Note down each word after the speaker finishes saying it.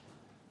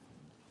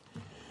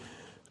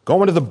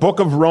Going to the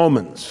book of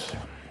Romans.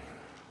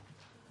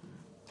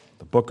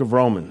 The book of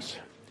Romans.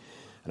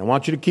 And I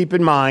want you to keep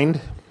in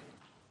mind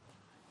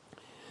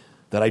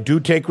that I do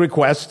take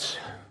requests,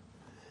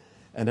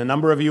 and a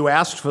number of you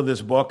asked for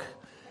this book,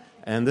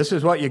 and this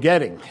is what you're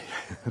getting.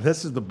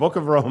 This is the book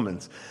of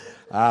Romans.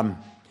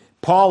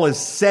 Paul is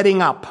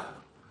setting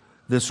up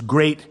this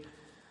great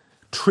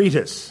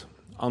treatise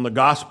on the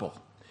gospel.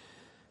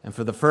 And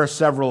for the first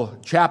several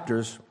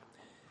chapters,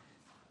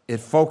 it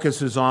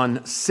focuses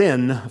on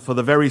sin for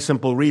the very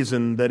simple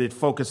reason that it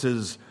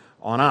focuses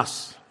on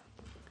us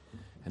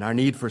and our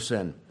need for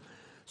sin.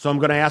 So I'm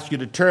going to ask you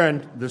to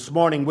turn this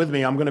morning with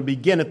me. I'm going to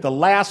begin at the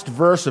last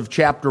verse of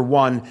chapter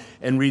 1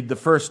 and read the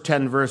first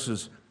 10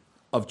 verses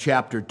of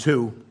chapter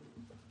 2.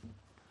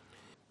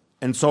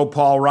 And so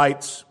Paul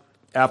writes,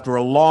 after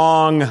a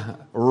long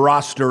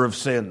roster of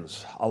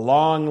sins, a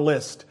long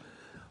list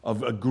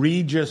of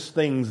egregious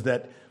things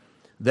that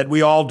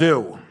we all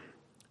do.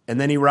 And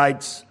then he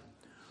writes,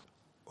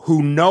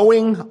 who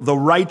knowing the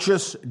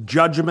righteous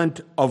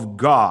judgment of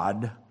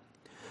God,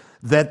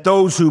 that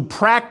those who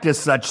practice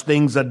such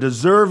things are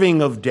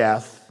deserving of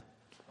death,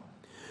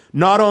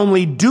 not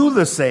only do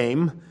the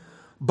same,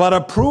 but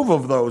approve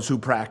of those who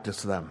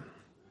practice them.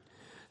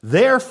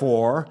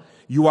 Therefore,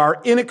 you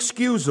are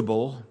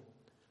inexcusable,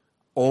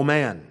 O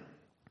man,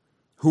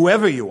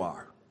 whoever you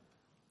are,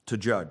 to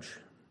judge.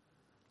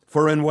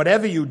 For in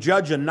whatever you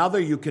judge another,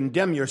 you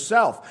condemn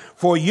yourself.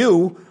 For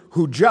you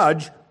who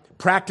judge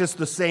practice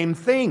the same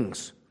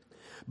things.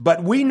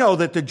 But we know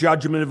that the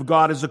judgment of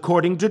God is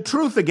according to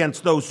truth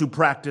against those who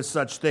practice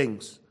such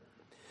things.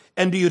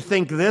 And do you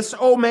think this,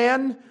 O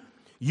man,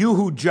 you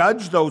who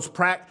judge those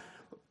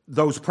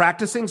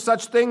practicing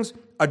such things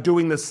are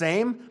doing the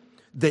same,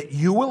 that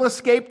you will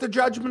escape the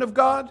judgment of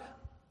God?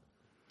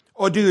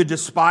 Or do you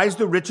despise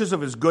the riches of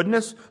his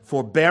goodness,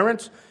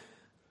 forbearance,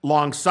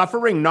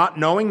 long-suffering, not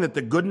knowing that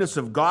the goodness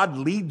of God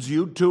leads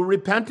you to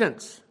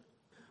repentance?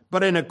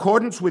 But in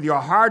accordance with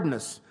your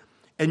hardness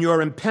and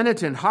your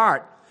impenitent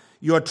heart,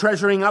 you are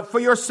treasuring up for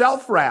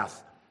yourself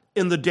wrath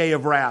in the day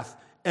of wrath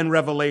and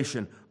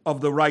revelation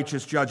of the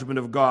righteous judgment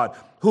of God,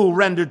 who will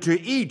render to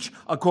each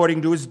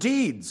according to his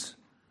deeds.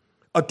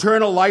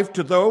 Eternal life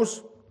to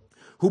those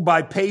who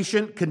by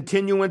patient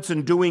continuance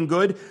in doing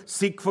good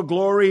seek for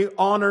glory,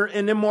 honor,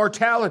 and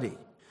immortality.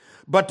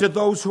 But to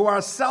those who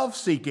are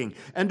self-seeking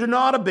and do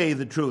not obey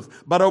the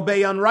truth, but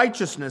obey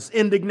unrighteousness,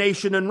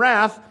 indignation and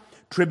wrath,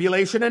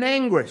 tribulation and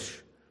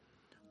anguish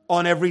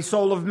on every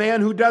soul of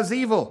man who does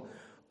evil,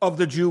 of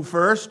the Jew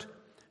first,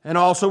 and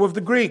also of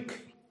the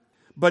Greek.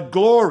 But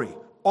glory,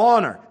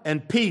 honor,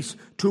 and peace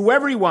to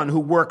everyone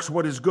who works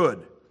what is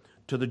good,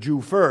 to the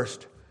Jew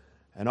first,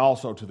 and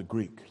also to the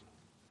Greek.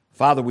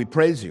 Father, we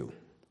praise you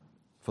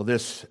for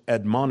this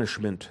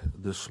admonishment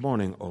this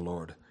morning, O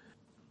Lord.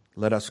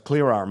 Let us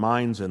clear our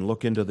minds and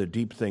look into the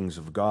deep things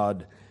of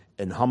God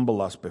and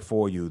humble us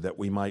before you that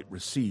we might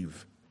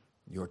receive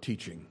your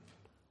teaching.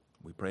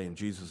 We pray in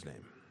Jesus'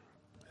 name.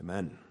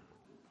 Amen.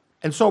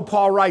 And so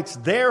Paul writes,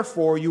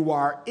 therefore you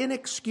are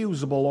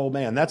inexcusable, O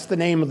man. That's the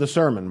name of the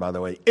sermon, by the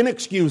way.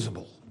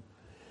 Inexcusable.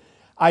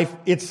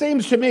 It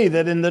seems to me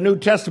that in the New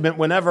Testament,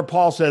 whenever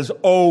Paul says,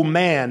 O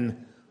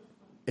man,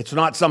 it's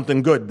not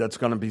something good that's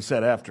going to be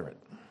said after it.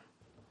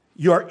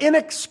 You're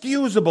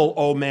inexcusable,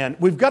 O man.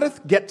 We've got to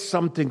get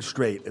something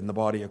straight in the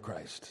body of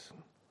Christ.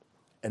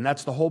 And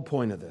that's the whole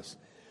point of this.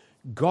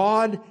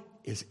 God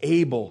is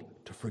able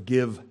to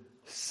forgive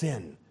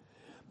sin,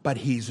 but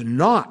he's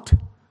not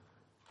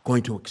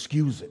going to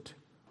excuse it.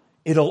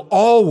 It'll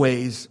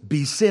always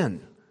be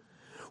sin.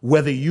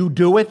 Whether you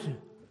do it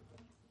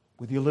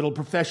with your little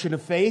profession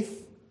of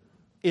faith,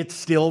 it's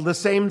still the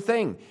same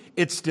thing.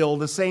 It's still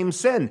the same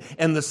sin.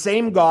 And the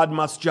same God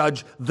must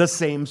judge the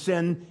same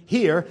sin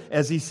here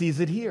as he sees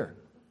it here.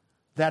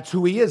 That's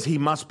who he is. He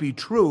must be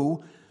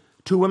true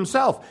to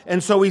himself.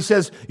 And so he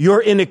says, you're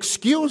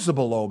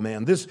inexcusable, O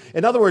man.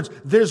 In other words,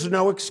 there's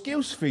no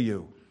excuse for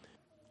you.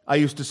 I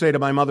used to say to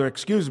my mother,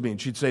 excuse me, and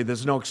she'd say,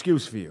 there's no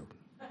excuse for you.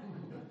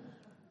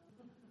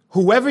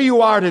 Whoever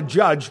you are to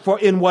judge, for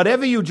in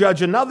whatever you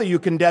judge another, you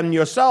condemn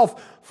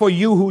yourself, for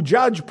you who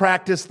judge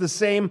practice the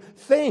same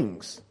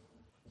things.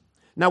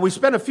 Now, we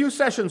spent a few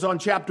sessions on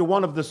chapter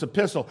 1 of this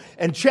epistle,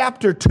 and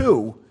chapter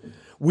 2,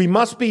 we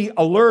must be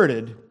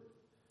alerted,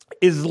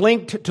 is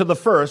linked to the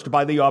first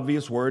by the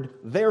obvious word,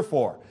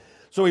 therefore.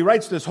 So he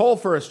writes this whole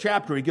first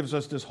chapter, he gives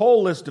us this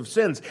whole list of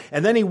sins,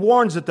 and then he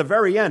warns at the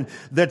very end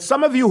that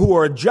some of you who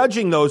are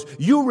judging those,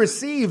 you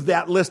receive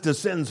that list of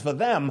sins for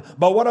them,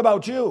 but what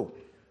about you?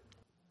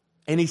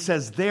 And he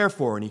says,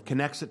 therefore, and he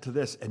connects it to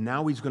this, and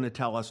now he's going to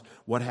tell us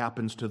what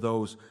happens to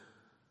those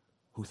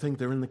who think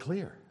they're in the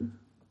clear.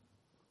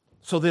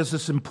 So there's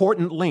this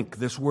important link.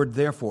 This word,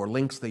 therefore,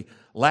 links the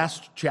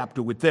last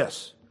chapter with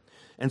this.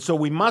 And so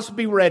we must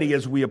be ready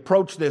as we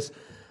approach this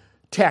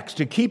text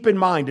to keep in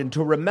mind and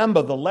to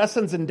remember the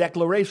lessons and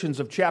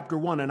declarations of chapter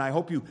 1, and I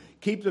hope you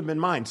keep them in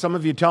mind. Some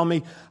of you tell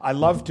me I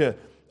love to,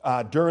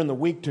 during the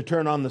week, to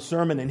turn on the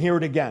sermon and hear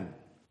it again.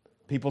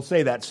 People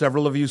say that.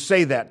 Several of you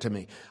say that to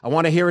me. I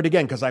want to hear it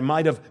again because I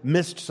might have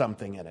missed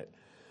something in it.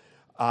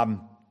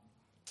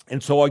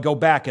 And so I go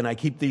back and I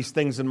keep these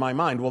things in my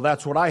mind. Well,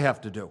 that's what I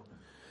have to do.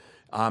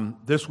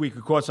 This week,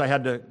 of course, I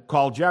had to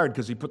call Jared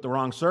because he put the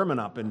wrong sermon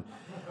up. And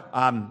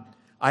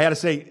I had to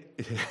say,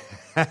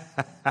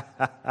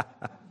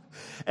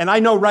 and I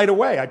know right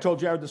away. I told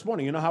Jared this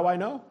morning, you know how I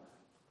know?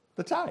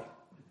 The tie.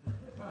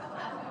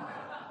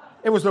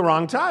 It was the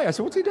wrong tie. I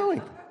said, what's he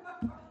doing?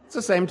 It's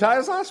the same tie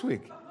as last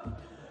week.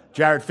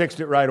 Jared fixed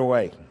it right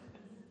away.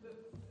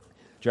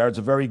 Jared's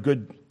a very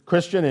good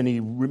Christian, and he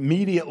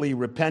immediately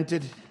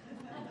repented.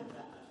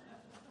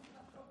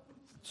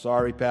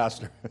 Sorry,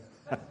 Pastor.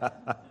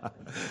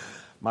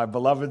 My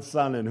beloved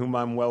son in whom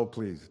I'm well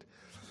pleased.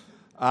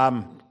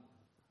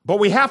 But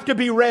we have to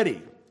be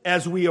ready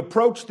as we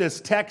approach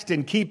this text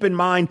and keep in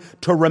mind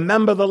to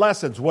remember the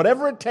lessons.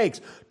 Whatever it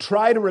takes,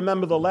 try to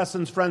remember the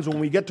lessons, friends. When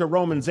we get to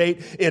Romans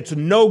 8, it's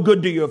no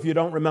good to you if you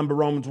don't remember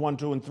Romans 1,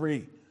 2, and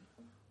 3.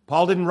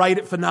 Paul didn't write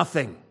it for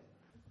nothing.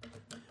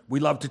 We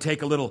love to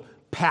take a little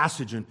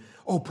passage and,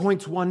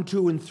 points 1,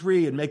 2, and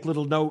 3 and make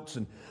little notes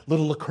and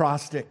little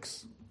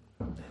acrostics.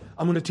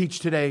 I'm going to teach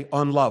today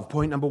on love.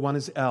 Point number 1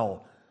 is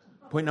L.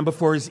 Point number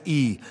 4 is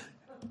E.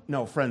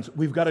 No, friends,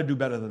 we've got to do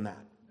better than that.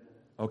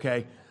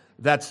 Okay?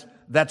 That's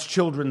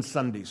children's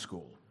Sunday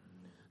school.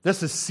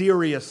 This is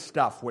serious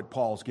stuff, what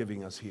Paul's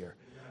giving us here.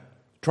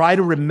 Try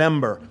to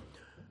remember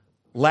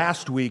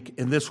last week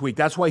and this week.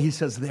 That's why he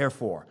says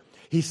therefore.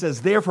 He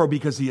says therefore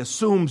because he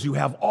assumes you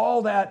have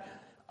all that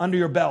under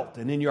your belt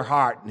and in your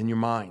heart and in your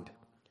mind.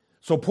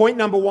 So point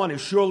number 1 is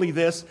surely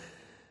this,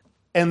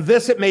 and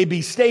this, it may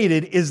be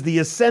stated, is the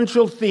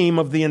essential theme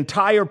of the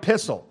entire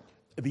epistle.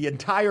 The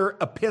entire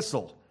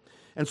epistle.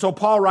 And so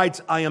Paul writes,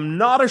 I am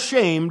not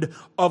ashamed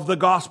of the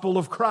gospel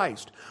of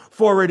Christ,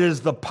 for it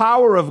is the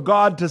power of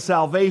God to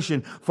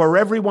salvation for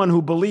everyone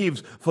who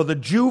believes, for the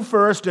Jew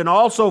first and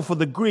also for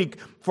the Greek,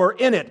 for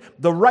in it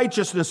the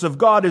righteousness of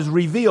God is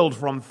revealed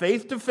from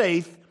faith to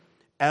faith,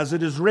 as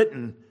it is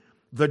written,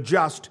 the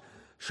just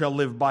shall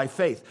live by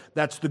faith.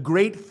 That's the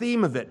great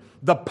theme of it.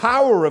 The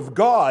power of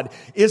God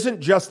isn't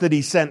just that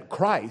he sent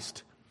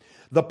Christ.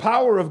 The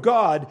power of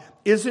God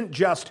isn't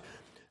just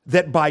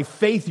that by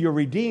faith you're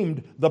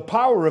redeemed. The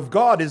power of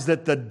God is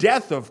that the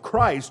death of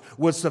Christ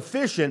was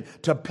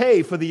sufficient to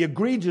pay for the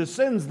egregious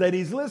sins that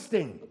he's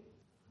listing.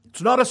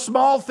 It's not a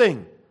small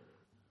thing.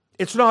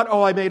 It's not,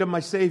 I made him my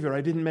Savior,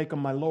 I didn't make him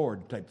my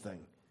Lord type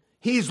thing.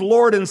 He's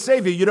Lord and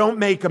Savior. You don't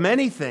make him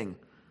anything.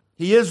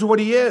 He is what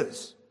he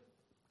is.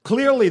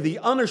 Clearly, the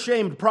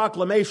unashamed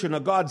proclamation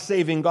of God's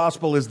saving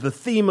gospel is the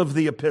theme of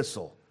the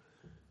epistle.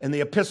 And the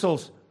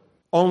epistle's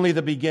only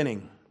the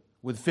beginning,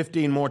 with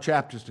 15 more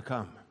chapters to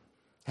come.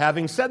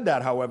 Having said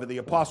that, however, the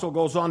apostle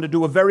goes on to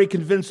do a very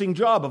convincing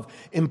job of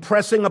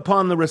impressing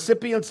upon the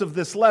recipients of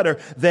this letter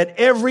that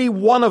every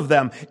one of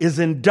them is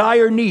in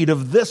dire need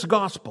of this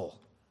gospel.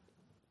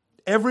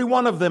 Every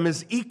one of them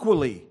is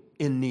equally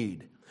in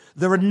need.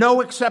 There are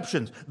no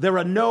exceptions. There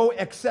are no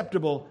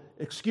acceptable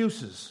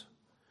excuses.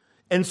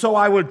 And so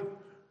I would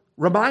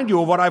remind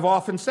you of what I've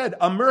often said.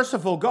 A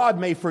merciful God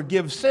may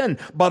forgive sin,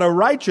 but a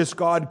righteous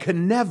God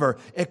can never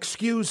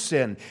excuse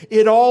sin.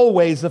 It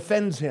always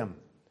offends him.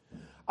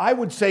 I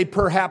would say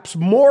perhaps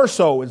more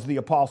so is the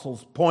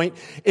apostle's point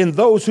in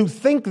those who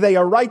think they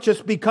are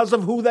righteous because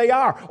of who they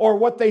are, or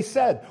what they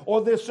said,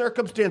 or their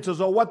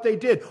circumstances, or what they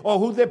did, or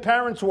who their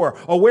parents were,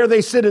 or where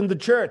they sit in the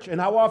church, and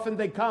how often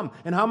they come,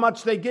 and how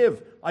much they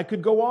give. I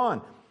could go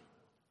on.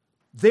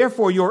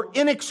 Therefore, you're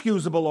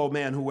inexcusable, O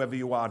man, whoever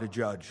you are to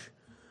judge.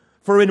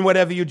 For in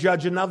whatever you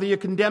judge another, you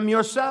condemn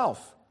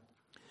yourself.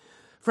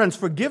 Friends,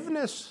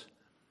 forgiveness,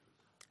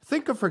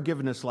 think of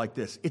forgiveness like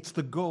this. It's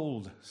the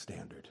gold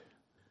standard.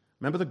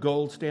 Remember the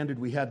gold standard?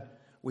 We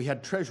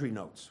had treasury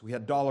notes. We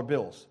had dollar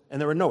bills.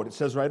 And there were a note. It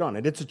says right on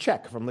it. It's a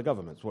check from the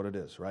government. It's what it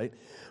is, right?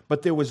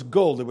 But there was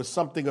gold. There was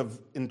something of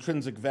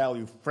intrinsic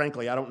value.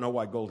 Frankly, I don't know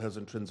why gold has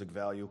intrinsic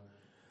value.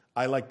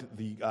 I liked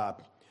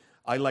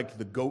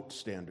the goat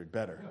standard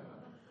better.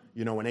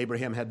 You know, when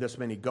Abraham had this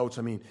many goats,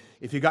 I mean,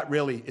 if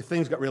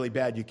things got really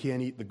bad, you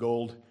can't eat the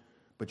gold,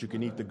 but you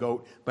can eat the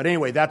goat. But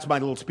anyway, that's my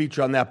little speech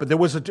on that. But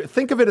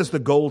think of it as the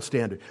gold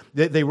standard.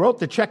 They wrote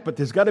the check, but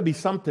there's got to be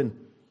something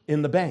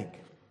in the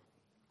bank.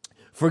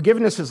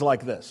 Forgiveness is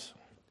like this.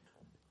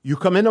 You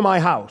come into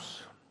my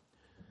house,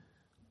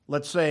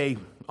 let's say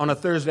on a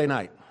Thursday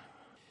night,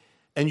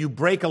 and you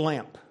break a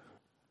lamp,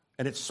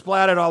 and it's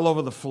splattered all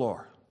over the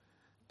floor.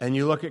 And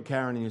you look at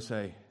Karen and you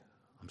say,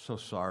 I'm so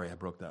sorry I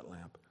broke that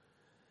lamp.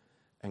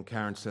 And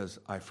Karen says,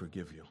 I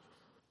forgive you.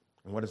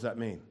 And what does that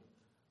mean?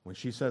 When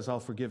she says,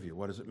 I'll forgive you,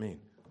 what does it mean?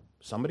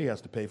 Somebody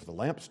has to pay for the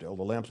lamp still.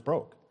 The lamp's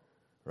broke,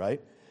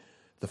 right?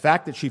 The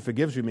fact that she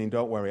forgives you means,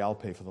 don't worry, I'll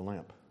pay for the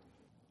lamp.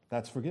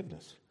 That's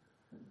forgiveness.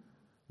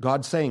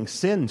 God's saying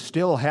sin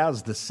still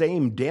has the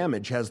same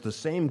damage, has the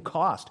same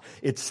cost.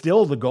 It's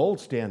still the gold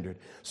standard.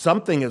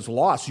 Something is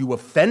lost. You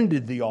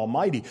offended the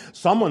Almighty.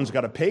 Someone's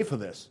got to pay for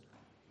this.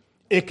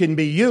 It can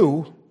be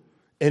you,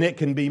 and it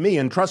can be me.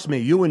 And trust me,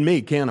 you and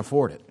me can't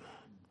afford it.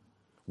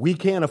 We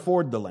can't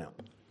afford the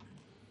lamp.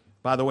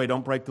 By the way,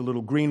 don't break the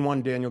little green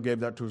one. Daniel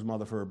gave that to his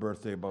mother for her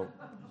birthday about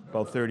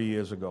 30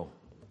 years ago.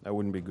 That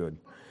wouldn't be good.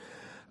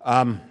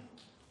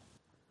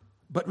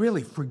 But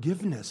really,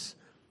 forgiveness,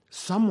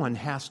 someone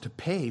has to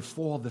pay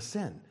for the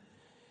sin.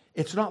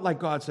 It's not like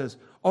God says,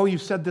 oh, you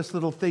said this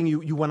little thing,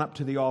 you went up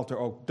to the altar.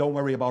 Oh, don't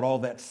worry about all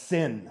that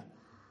sin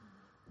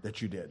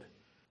that you did.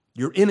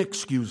 You're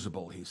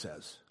inexcusable, he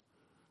says.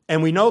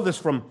 And we know this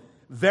from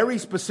very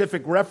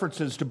specific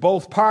references to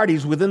both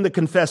parties within the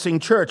confessing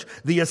church,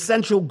 the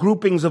essential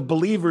groupings of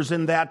believers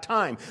in that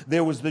time.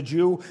 There was the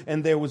Jew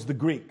and there was the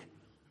Greek.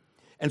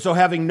 And so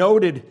having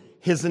noted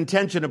his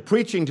intention of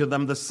preaching to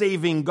them the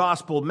saving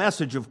gospel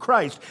message of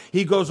Christ,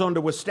 he goes on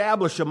to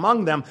establish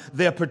among them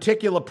their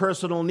particular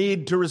personal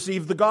need to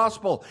receive the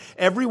gospel.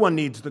 Everyone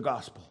needs the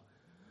gospel,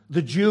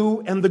 the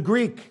Jew and the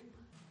Greek.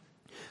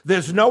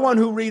 There's no one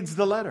who reads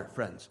the letter,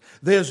 friends.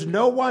 There's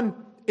no one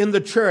in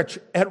the church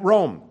at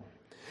Rome.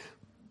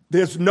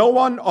 There's no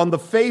one on the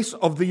face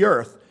of the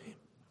earth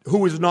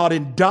who is not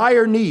in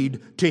dire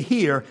need to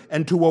hear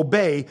and to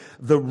obey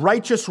the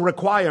righteous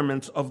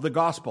requirements of the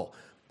gospel.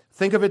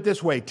 Think of it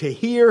this way, to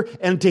hear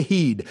and to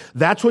heed.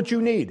 That's what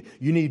you need.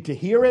 You need to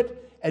hear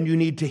it and you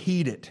need to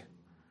heed it.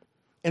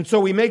 And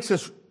so he makes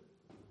this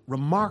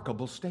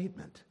remarkable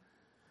statement,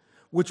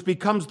 which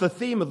becomes the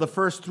theme of the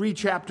first 3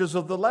 chapters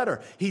of the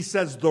letter. He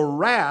says, the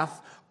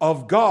wrath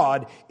of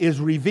God is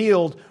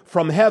revealed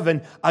from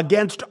heaven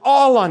against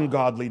all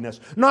ungodliness.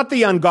 Not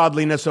the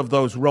ungodliness of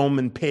those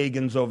Roman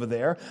pagans over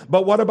there,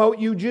 but what about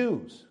you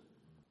Jews?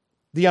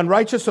 The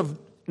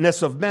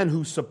unrighteousness of men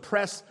who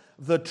suppress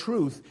the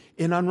truth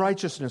in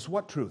unrighteousness.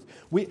 What truth?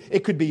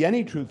 It could be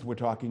any truth we're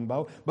talking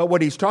about, but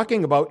what he's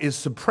talking about is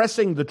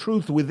suppressing the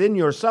truth within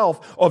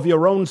yourself of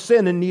your own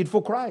sin and need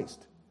for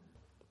Christ.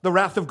 The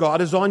wrath of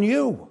God is on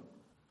you.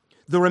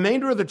 The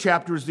remainder of the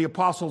chapter is the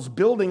apostles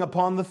building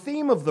upon the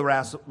theme of the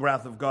wrath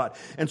of God.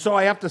 And so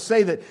I have to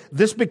say that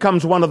this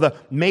becomes one of the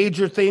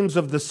major themes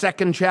of the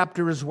second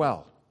chapter as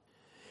well.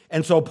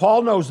 And so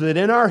Paul knows that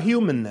in our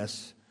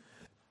humanness,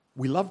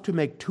 we love to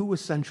make 2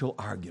 essential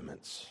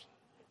arguments.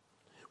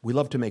 We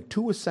love to make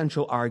 2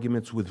 essential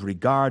arguments with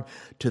regard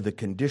to the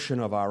condition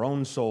of our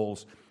own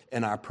souls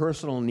and our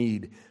personal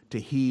need to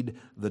heed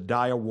the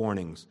dire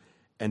warnings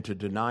and to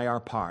deny our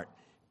part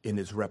in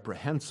his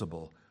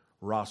reprehensible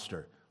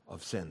roster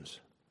of sins.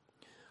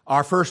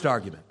 Our first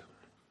argument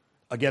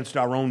against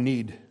our own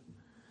need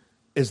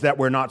is that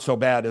we're not so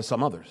bad as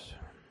some others,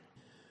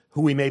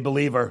 who we may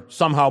believe are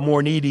somehow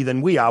more needy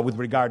than we are with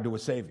regard to a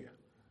Savior.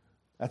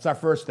 That's our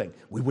first thing.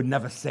 We would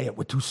never say it.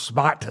 We're too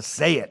smart to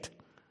say it.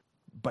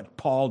 But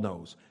Paul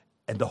knows,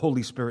 and the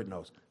Holy Spirit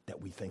knows,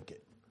 that we think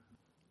it.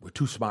 We're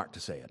too smart to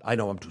say it. I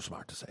know I'm too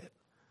smart to say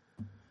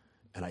it.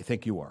 And I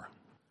think you are.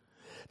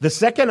 The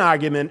second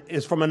argument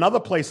is from another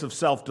place of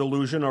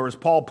self-delusion, or as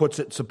Paul puts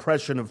it,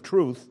 suppression of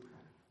truth,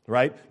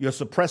 right? You're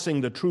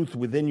suppressing the truth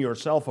within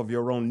yourself of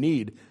your own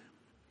need,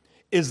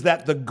 is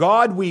that the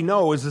God we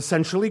know is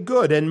essentially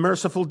good and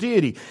merciful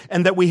deity,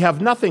 and that we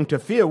have nothing to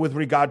fear with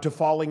regard to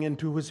falling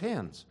into his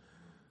hands.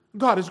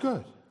 God is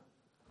good.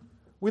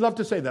 We love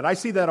to say that. I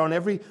see that on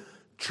every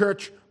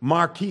church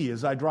marquee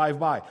as I drive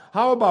by.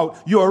 How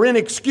about, you're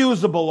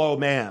inexcusable, oh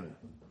man?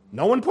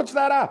 No one puts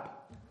that up.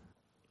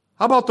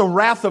 How about the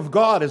wrath of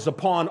God is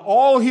upon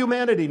all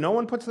humanity? No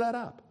one puts that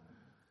up.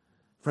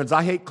 Friends,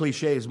 I hate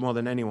cliches more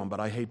than anyone, but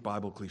I hate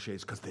Bible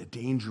cliches because they're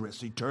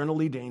dangerous,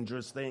 eternally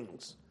dangerous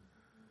things.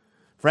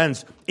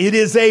 Friends, it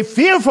is a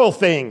fearful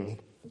thing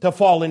to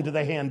fall into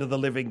the hand of the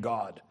living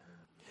God.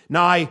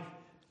 Now, I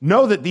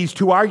know that these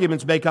 2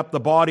 arguments make up the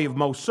body of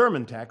most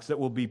sermon texts that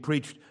will be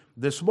preached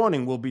this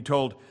morning. We'll be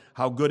told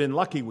how good and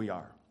lucky we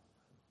are.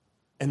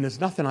 And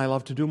there's nothing I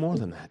love to do more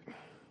than that.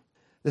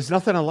 There's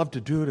nothing I love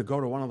to do to go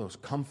to one of those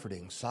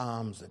comforting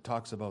psalms that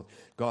talks about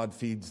God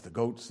feeds the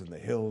goats and the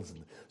hills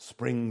and the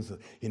springs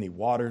and he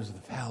waters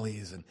the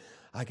valleys, and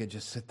I could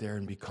just sit there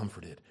and be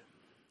comforted.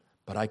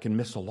 But I can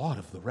miss a lot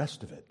of the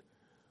rest of it.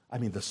 I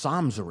mean, the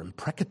psalms are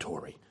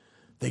imprecatory.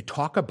 They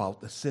talk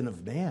about the sin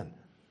of man,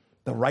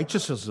 the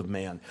righteousness of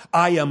man.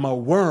 I am a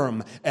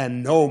worm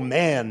and no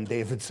man,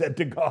 David said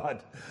to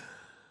God.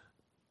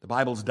 The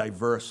Bible's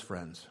diverse,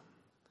 friends.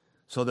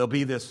 So there'll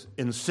be this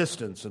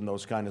insistence in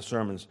those kind of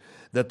sermons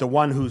that the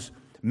one who's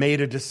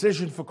made a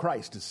decision for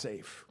Christ is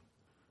safe.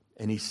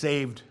 And he's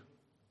saved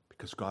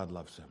because God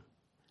loves him.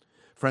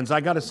 Friends,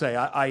 I got to say,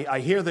 I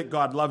hear that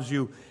God loves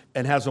you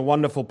and has a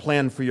wonderful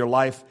plan for your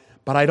life,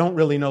 but I don't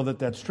really know that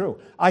that's true.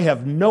 I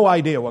have no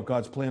idea what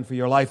God's plan for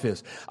your life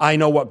is. I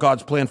know what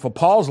God's plan for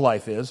Paul's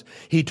life is.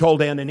 He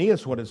told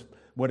Ananias what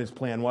his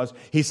plan was.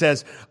 He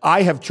says,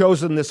 I have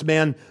chosen this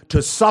man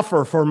to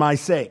suffer for my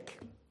sake.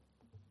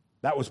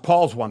 That was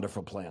Paul's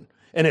wonderful plan.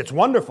 And it's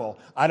wonderful.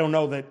 I don't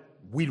know that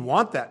we'd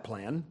want that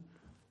plan.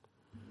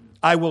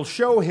 I will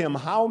show him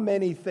how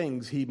many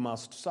things he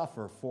must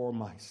suffer for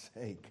my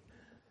sake.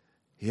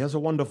 He has a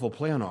wonderful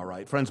plan, all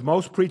right. Friends,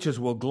 most preachers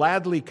will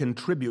gladly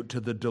contribute to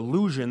the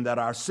delusion that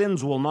our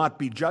sins will not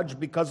be judged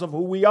because of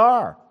who we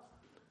are.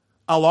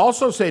 I'll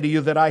also say to you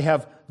that I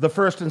have the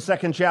first and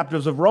second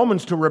chapters of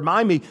Romans to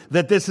remind me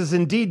that this is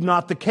indeed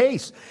not the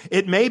case.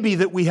 It may be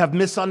that we have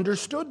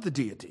misunderstood the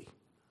deity,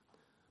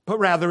 but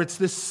rather it's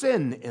this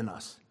sin in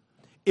us.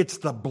 It's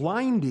the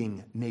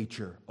blinding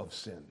nature of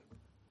sin.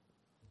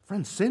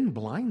 Friends, sin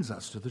blinds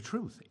us to the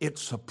truth. It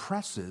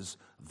suppresses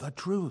the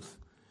truth.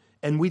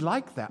 And we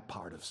like that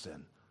part of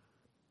sin.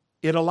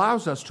 It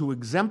allows us to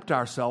exempt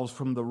ourselves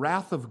from the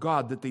wrath of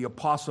God that the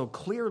apostle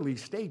clearly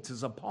states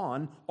is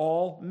upon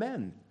all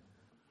men.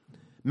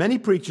 Many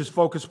preachers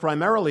focus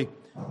primarily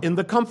in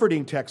the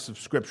comforting texts of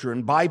Scripture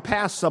and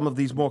bypass some of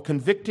these more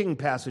convicting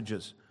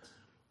passages.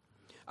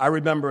 I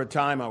remember a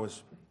time I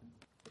was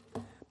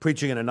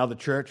preaching in another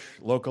church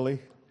locally,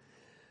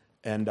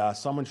 and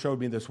someone showed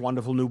me this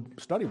wonderful new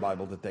study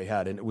Bible that they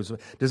had. And it was,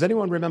 does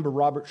anyone remember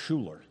Robert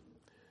Schuller?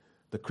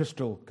 The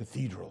Crystal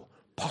Cathedral.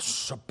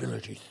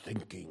 Possibility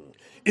thinking.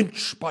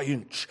 Inch by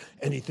inch,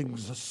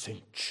 anything's a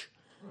cinch.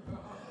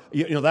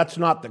 You know, that's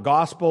not the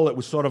gospel. It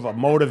was sort of a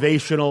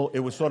motivational,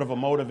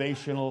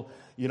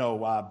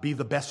 be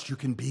the best you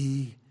can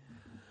be,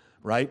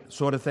 right?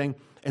 Sort of thing.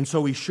 And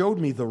so he showed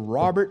me the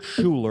Robert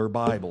Schuller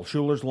Bible.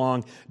 Schuller's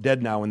long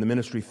dead now, and the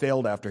ministry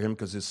failed after him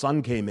because his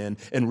son came in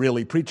and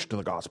really preached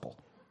the gospel.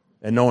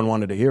 And no one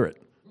wanted to hear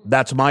it.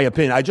 That's my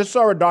opinion. I just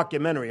saw a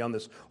documentary on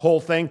this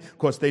whole thing. Of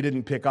course, they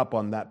didn't pick up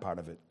on that part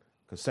of it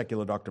because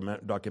secular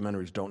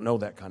documentaries don't know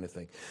that kind of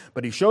thing.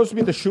 But he shows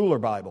me the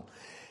Schuller Bible,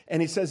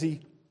 and he says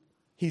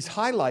he's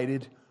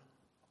highlighted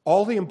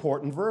all the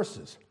important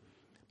verses.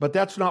 But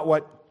that's not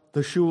what the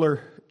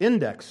Schuller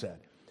Index said.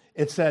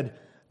 It said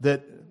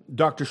that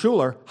Dr.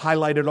 Schuller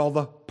highlighted all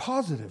the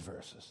positive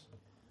verses.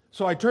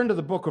 So I turned to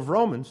the book of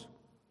Romans,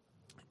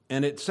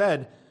 and it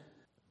said,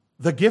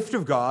 the gift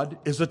of God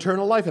is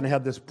eternal life, and it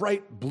had this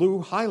bright blue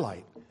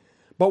highlight.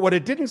 But what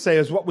it didn't say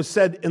is what was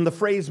said in the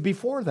phrase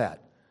before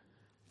that.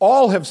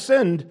 All have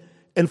sinned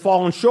and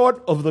fallen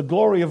short of the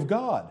glory of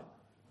God.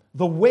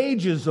 The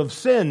wages of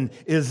sin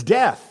is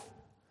death,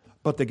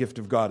 but the gift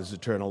of God is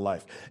eternal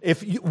life.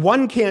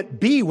 One can't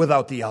be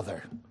without the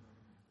other.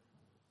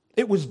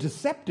 It was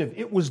deceptive.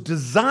 It was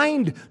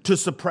designed to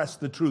suppress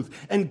the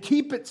truth and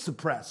keep it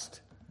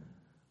suppressed.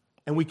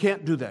 And we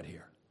can't do that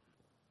here.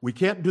 We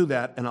can't do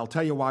that, and I'll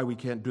tell you why we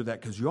can't do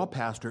that, because your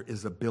pastor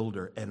is a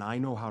builder, and I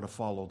know how to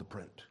follow the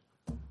print.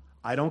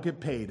 I don't get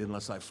paid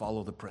unless I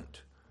follow the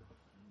print.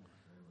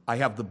 I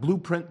have the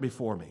blueprint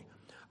before me.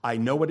 I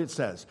know what it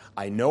says.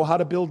 I know how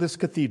to build this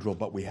cathedral,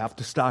 but we have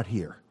to start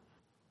here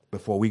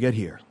before we get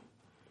here.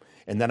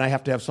 And then I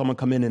have to have someone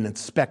come in and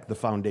inspect the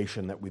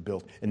foundation that we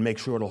built and make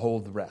sure it'll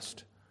hold the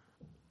rest.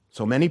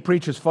 So many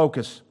preachers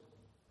focus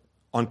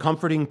on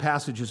comforting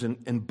passages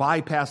and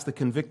bypass the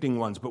convicting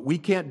ones, but we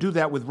can't do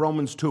that with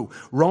Romans 2.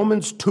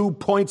 Romans 2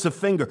 points a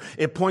finger.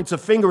 It points a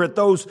finger at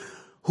those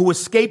who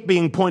escape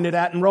being pointed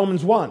at in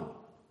Romans 1.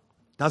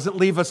 Doesn't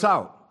leave us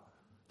out.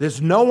 There's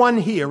no one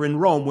here in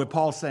Rome where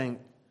Paul's saying,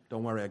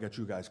 don't worry, I got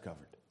you guys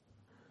covered.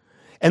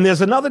 And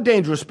there's another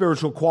dangerous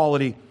spiritual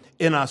quality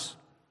in us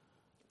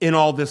in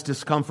all this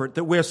discomfort,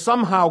 that we're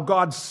somehow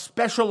God's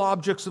special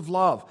objects of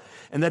love,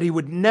 and that he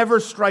would never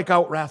strike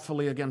out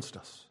wrathfully against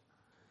us.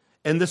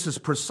 And this is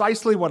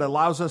precisely what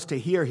allows us to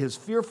hear his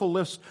fearful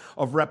list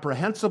of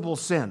reprehensible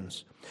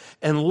sins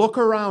and look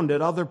around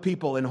at other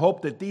people and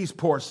hope that these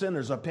poor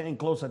sinners are paying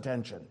close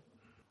attention.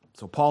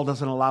 So Paul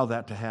doesn't allow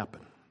that to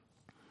happen.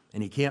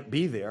 And he can't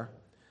be there,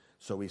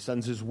 so he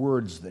sends his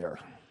words there.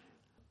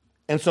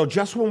 And so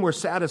just when we're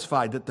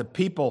satisfied that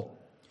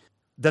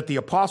the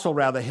apostle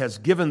has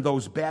given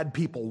those bad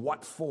people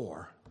what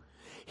for,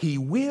 he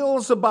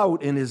wheels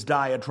about in his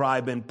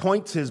diatribe and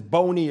points his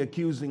bony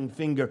accusing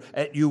finger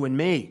at you and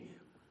me.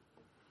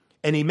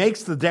 And he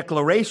makes the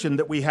declaration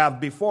that we have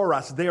before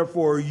us,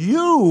 therefore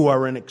you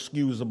are an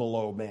excusable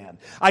old man.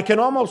 I can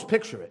almost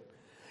picture it.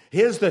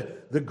 Here's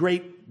the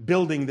great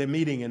building they're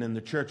meeting in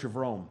the Church of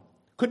Rome.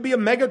 Could be a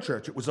mega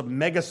church. It was a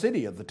mega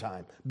city of the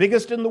time,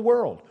 biggest in the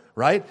world,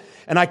 right?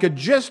 And I could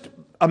just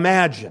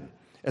imagine,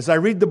 as I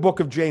read the book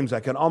of James,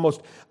 I can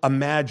almost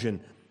imagine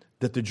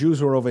that the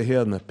Jews were over here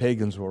and the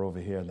pagans were over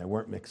here and they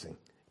weren't mixing.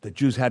 The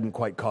Jews hadn't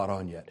quite caught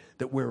on yet,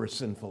 that we're as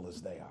sinful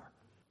as they are.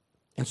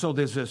 And so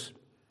there's this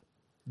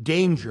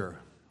danger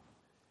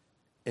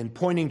in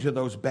pointing to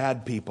those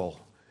bad people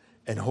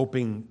and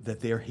hoping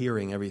that they're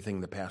hearing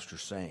everything the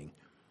pastor's saying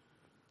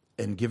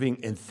and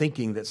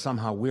thinking that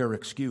somehow we're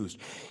excused.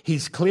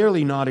 He's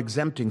clearly not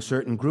exempting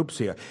certain groups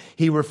here.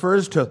 He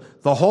refers to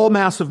the whole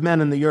mass of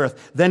men in the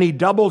earth. Then he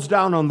doubles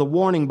down on the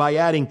warning by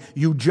adding,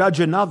 you judge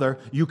another,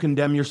 you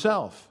condemn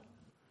yourself.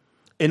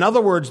 In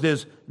other words,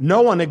 there's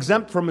no one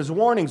exempt from his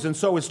warnings. And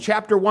so as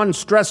chapter 1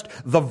 stressed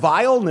the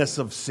vileness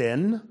of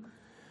sin,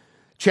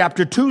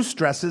 chapter 2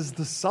 stresses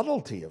the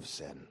subtlety of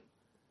sin.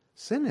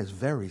 Sin is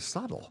very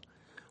subtle.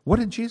 What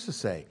did Jesus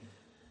say?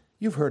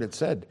 You've heard it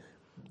said,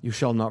 you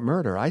shall not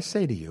murder. I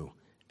say to you,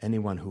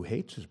 anyone who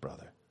hates his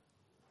brother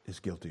is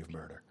guilty of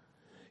murder.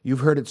 You've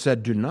heard it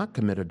said, do not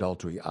commit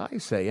adultery. I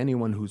say,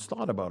 anyone who's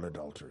thought about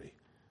adultery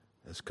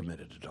has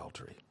committed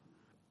adultery.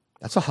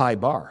 That's a high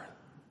bar.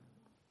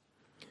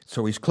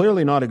 So he's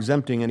clearly not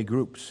exempting any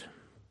groups.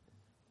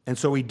 And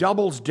so he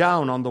doubles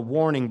down on the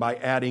warning by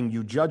adding,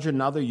 you judge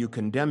another, you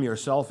condemn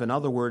yourself. In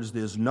other words,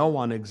 there's no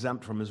one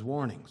exempt from his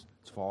warnings.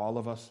 It's for all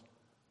of us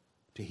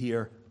to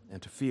hear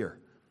and to fear.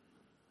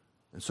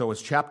 And so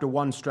as chapter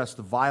 1 stressed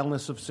the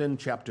vileness of sin,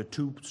 chapter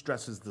 2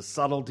 stresses the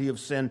subtlety of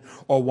sin,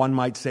 or one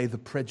might say the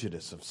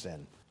prejudice of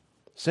sin.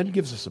 Sin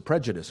gives us a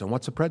prejudice, and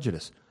what's a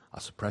prejudice?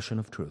 A suppression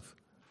of truth.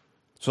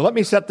 So let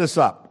me set this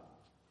up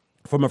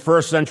from a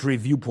first century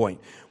viewpoint.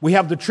 We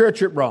have the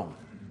church at Rome,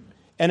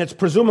 and it's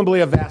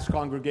presumably a vast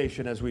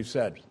congregation, as we've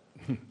said.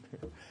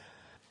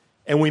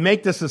 And we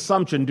make this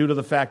assumption due to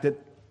the fact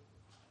that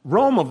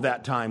Rome of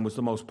that time was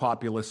the most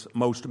populous,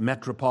 most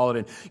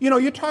metropolitan. You know,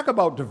 you talk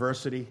about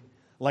diversity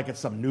like it's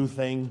some new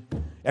thing.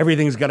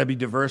 Everything's got to be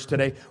diverse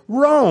today.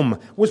 Rome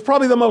was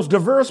probably the most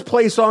diverse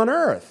place on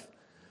earth.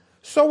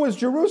 So was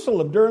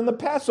Jerusalem during the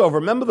Passover.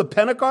 Remember the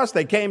Pentecost?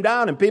 They came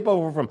down and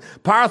people were from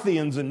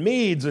Parthians and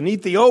Medes and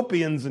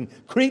Ethiopians and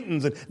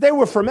Cretans. And they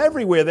were from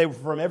everywhere. They were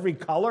from every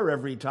color,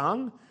 every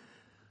tongue.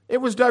 It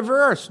was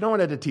diverse. No one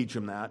had to teach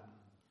them that.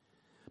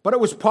 But it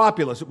was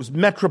populous. It was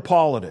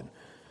metropolitan.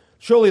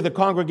 Surely the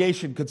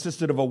congregation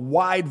consisted of a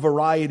wide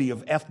variety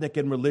of ethnic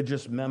and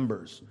religious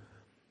members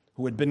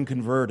who had been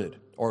converted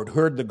or had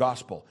heard the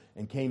gospel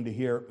and came to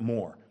hear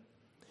more.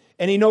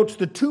 And he notes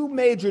the two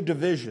major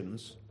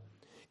divisions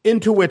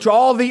into which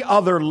all the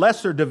other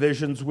lesser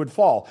divisions would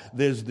fall.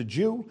 There's the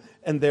Jew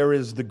and there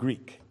is the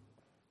Greek.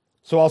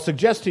 So I'll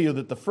suggest to you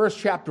that the first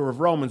chapter of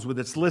Romans, with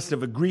its list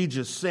of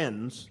egregious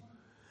sins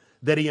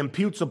that he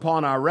imputes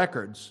upon our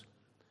records,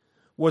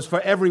 was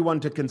for everyone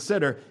to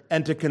consider,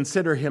 and to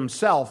consider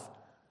himself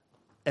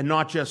and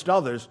not just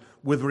others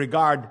with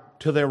regard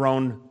to their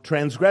own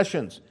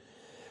transgressions.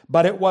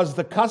 But it was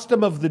the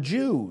custom of the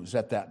Jews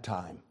at that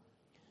time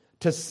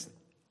to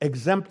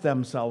exempt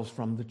themselves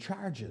from the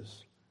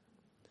charges.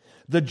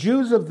 The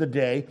Jews of the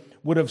day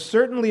would have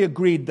certainly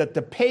agreed that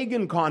the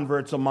pagan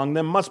converts among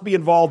them must be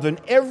involved in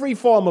every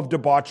form of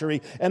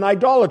debauchery and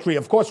idolatry.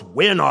 Of course,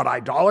 we're not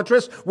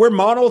idolatrous. We're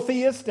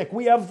monotheistic.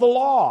 We have the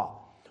law.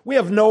 We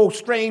have no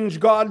strange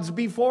gods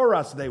before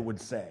us, they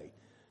would say.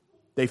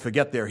 They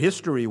forget their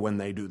history when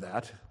they do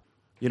that.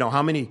 You know,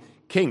 how many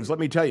kings? Let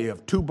me tell you, you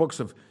have 2 books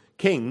of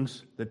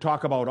Kings that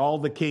talk about all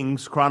the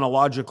kings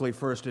chronologically,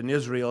 first in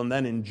Israel and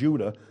then in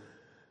Judah.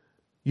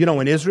 You know,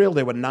 in Israel,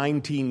 there were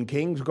 19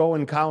 kings. Go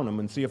and count them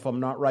and see if I'm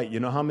not right.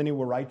 You know how many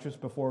were righteous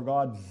before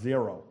God?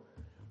 0.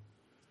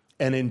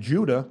 And in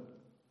Judah,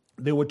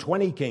 there were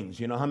 20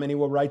 kings. You know how many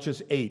were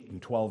righteous? 8 and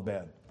 12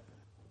 bad.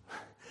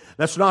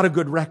 That's not a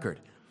good record.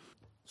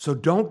 So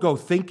don't go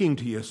thinking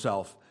to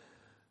yourself,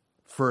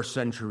 first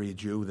century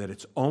Jew, that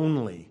it's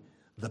only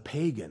the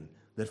pagan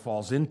that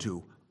falls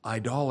into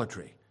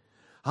idolatry.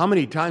 How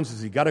many times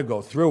has he got to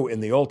go through in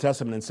the Old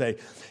Testament and say,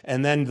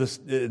 and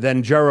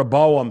then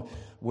Jeroboam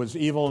was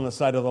evil in the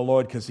sight of the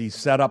Lord because he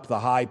set up the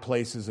high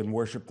places and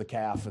worshiped the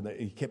calf. And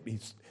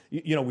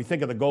we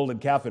think of the golden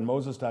calf in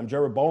Moses' time.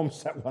 Jeroboam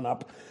set one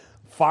up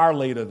far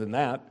later than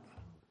that.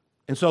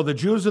 And so the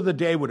Jews of the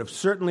day would have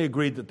certainly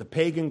agreed that the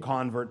pagan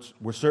converts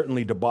were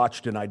certainly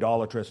debauched and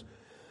idolatrous,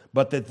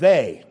 but that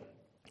they,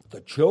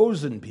 the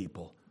chosen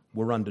people,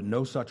 were under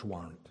no such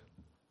warrant.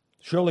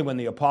 Surely when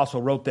the apostle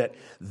wrote that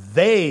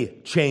they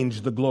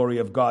changed the glory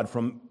of God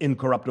from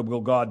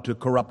incorruptible God to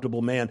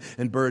corruptible man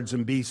and birds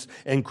and beasts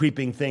and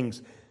creeping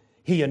things,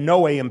 he in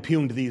no way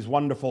impugned these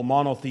wonderful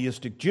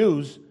monotheistic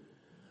Jews,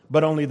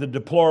 but only the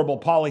deplorable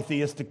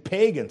polytheistic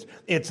pagans.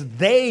 It's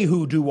they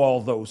who do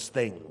all those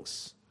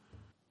things.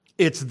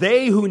 It's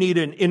they who need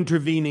an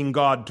intervening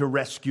God to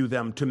rescue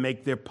them, to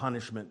make their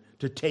punishment,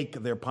 to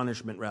take their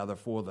punishment rather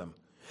for them.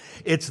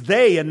 It's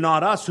they and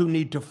not us who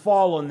need to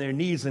fall on their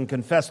knees and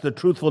confess the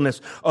truthfulness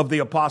of the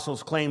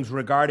apostles' claims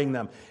regarding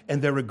them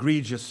and their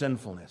egregious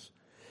sinfulness.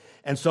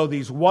 And so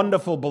these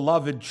wonderful,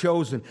 beloved,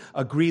 chosen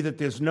agree that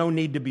there's no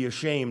need to be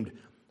ashamed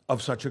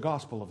of such a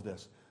gospel of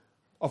this.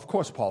 Of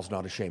course Paul's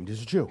not ashamed.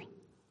 He's a Jew.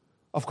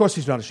 Of course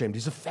he's not ashamed.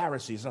 He's a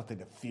Pharisee. He's nothing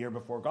to fear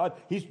before God.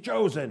 He's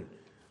chosen.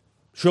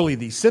 Surely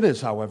these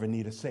sinners, however,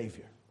 need a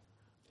Savior.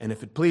 And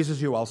if it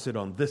pleases you, I'll sit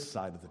on this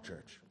side of the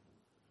church.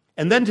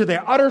 And then to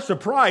their utter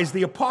surprise,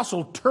 the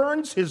apostle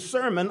turns his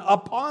sermon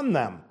upon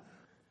them.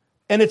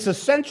 And it's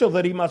essential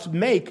that he must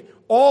make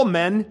all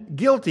men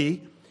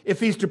guilty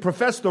if he's to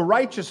profess the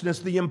righteousness,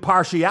 the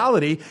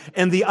impartiality,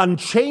 and the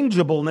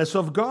unchangeableness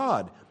of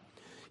God.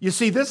 You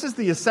see, this is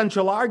the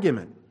essential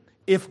argument.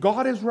 If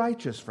God is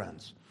righteous,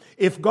 friends,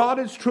 if God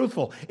is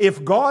truthful,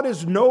 if God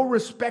is no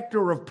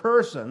respecter of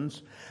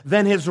persons,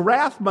 then his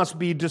wrath must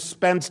be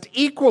dispensed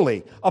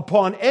equally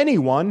upon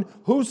anyone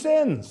who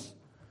sins.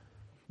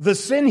 The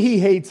sin he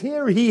hates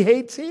here, he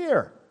hates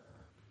here.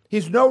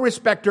 He's no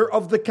respecter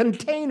of the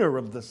container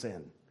of the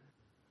sin.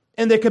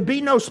 And there can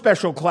be no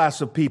special class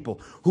of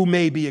people who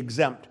may be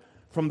exempt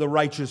from the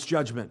righteous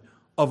judgment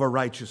of a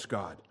righteous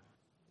God.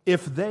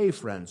 If they,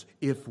 friends,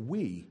 if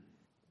we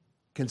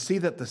can see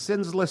that the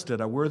sins listed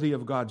are worthy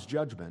of God's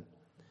judgment,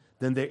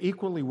 then they're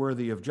equally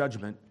worthy of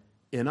judgment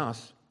in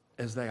us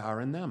as they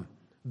are in them.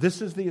 This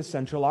is the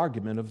essential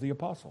argument of the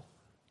apostle.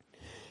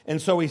 And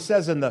so he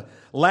says in the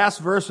last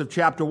verse of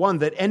chapter 1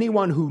 that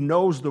anyone who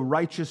knows the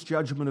righteous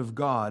judgment of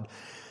God,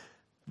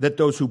 that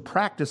those who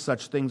practice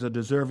such things are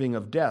deserving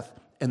of death,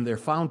 and they're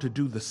found to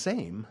do the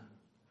same,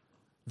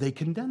 they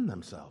condemn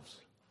themselves.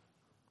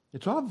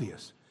 It's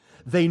obvious.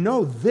 They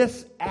know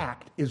this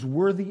act is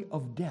worthy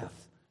of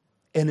death.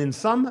 And in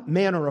some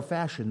manner or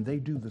fashion, they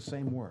do the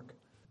same work.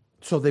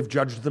 So they've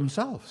judged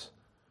themselves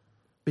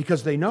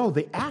because they know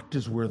the act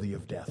is worthy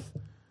of death.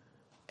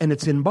 And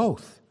it's in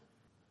both.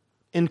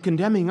 In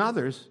condemning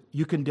others,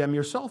 you condemn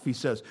yourself, he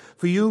says.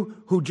 For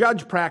you who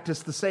judge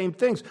practice the same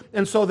things.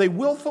 And so they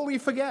willfully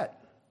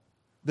forget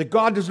that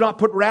God does not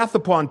put wrath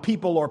upon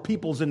people or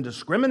peoples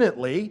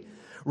indiscriminately.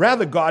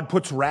 Rather, God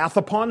puts wrath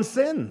upon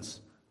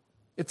sins.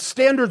 Its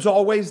standard's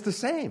always the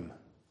same.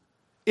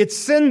 It's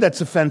sin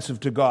that's offensive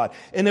to God.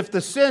 And if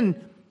the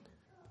sin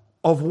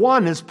of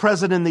one is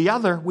present in the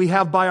other, we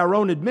have by our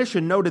own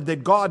admission noted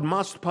that God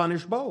must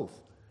punish both.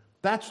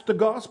 That's the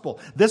gospel.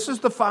 This is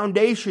the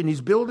foundation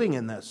he's building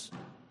in this.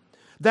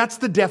 That's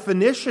the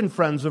definition,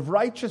 friends, of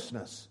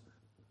righteousness.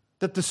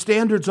 That the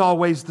standard's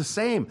always the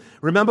same.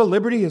 Remember,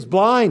 liberty is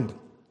blind,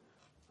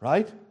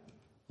 right?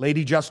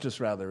 Lady Justice,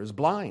 rather, is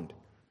blind.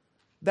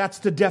 That's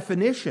the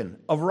definition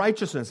of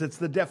righteousness. It's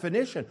the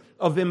definition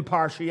of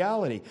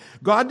impartiality.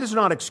 God does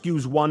not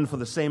excuse one for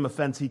the same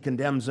offense he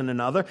condemns in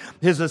another.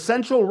 His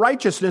essential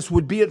righteousness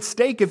would be at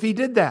stake if he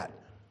did that.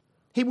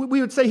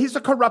 We would say he's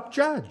a corrupt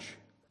judge.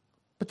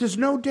 But there's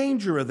no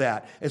danger of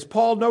that. As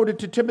Paul noted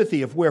to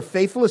Timothy, if we're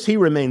faithless, he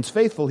remains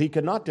faithful. He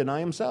cannot deny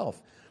himself.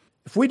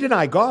 If we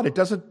deny God, it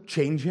doesn't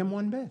change him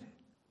one bit.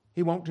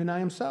 He won't deny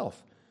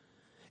himself.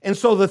 And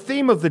so the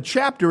theme of the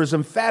chapter is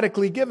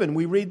emphatically given.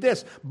 We read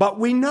this, but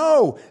we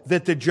know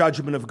that the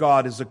judgment of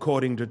God is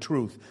according to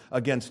truth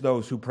against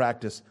those who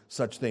practice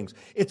such things.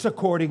 It's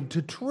according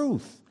to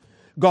truth.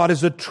 God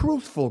is a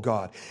truthful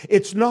God.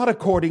 It's not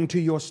according to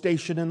your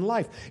station in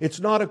life. It's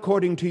not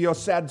according to your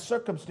sad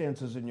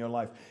circumstances in your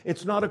life.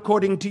 It's not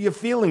according to your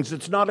feelings.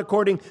 It's not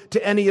according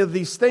to any of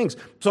these things.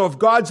 So if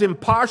God's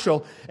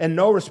impartial and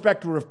no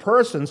respecter of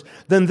persons,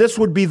 then this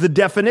would be the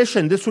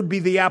definition. This would be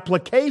the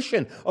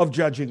application of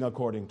judging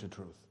according to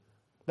truth.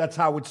 That's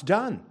how it's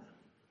done.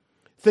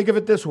 Think of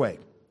it this way.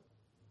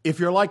 If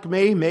you're like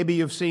me, maybe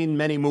you've seen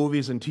many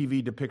movies and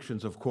TV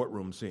depictions of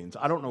courtroom scenes.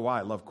 I don't know why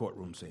I love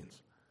courtroom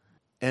scenes.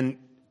 And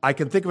I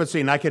can think of a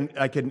scene. I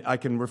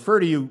can refer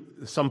to you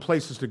some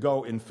places to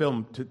go in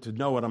film to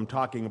know what I'm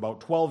talking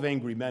about. 12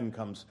 Angry Men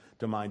comes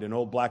to mind, an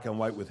old black and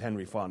white with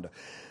Henry Fonda.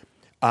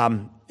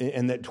 And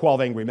that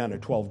 12 Angry Men are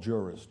 12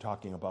 jurors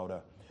talking about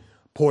a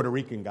Puerto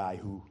Rican guy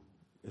who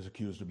is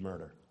accused of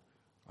murder.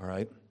 All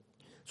right?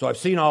 So I've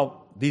seen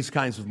all these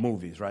kinds of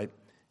movies, right?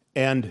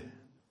 And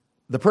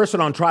the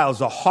person on trial is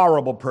a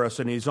horrible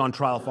person. He's on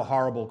trial for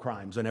horrible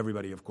crimes, and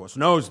everybody, of course,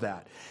 knows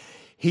that.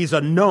 He's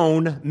a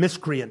known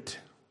miscreant,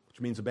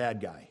 which means a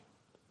bad guy.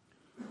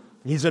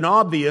 He's an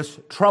obvious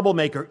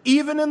troublemaker.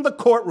 Even in the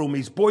courtroom,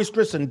 he's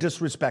boisterous and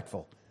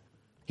disrespectful.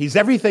 He's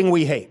everything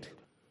we hate.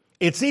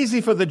 It's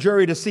easy for the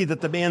jury to see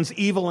that the man's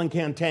evil and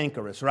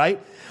cantankerous,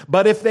 right?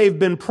 But if they've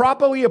been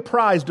properly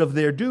apprised of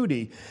their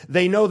duty,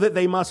 they know that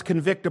they must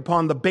convict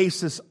upon the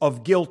basis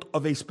of guilt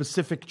of a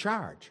specific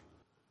charge.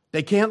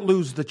 They can't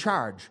lose the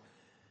charge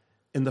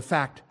in the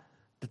fact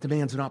that the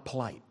man's not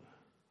polite,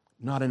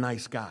 not a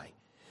nice guy.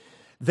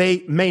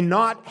 They may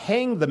not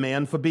hang the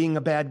man for being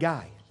a bad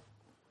guy,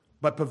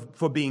 but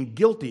for being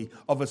guilty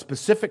of a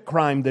specific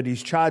crime that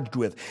he's charged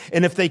with.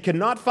 And if they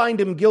cannot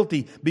find him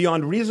guilty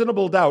beyond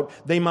reasonable doubt,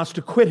 they must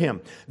acquit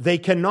him. They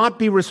cannot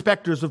be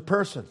respecters of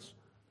persons.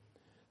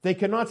 They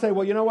cannot say,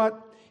 well, you know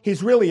what?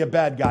 He's really a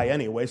bad guy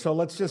anyway, so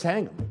let's just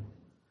hang him.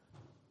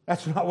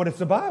 That's not what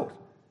it's about.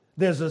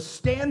 There's a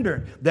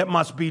standard that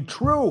must be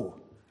true.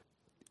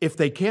 If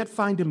they can't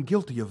find him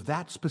guilty of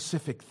that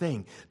specific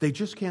thing, they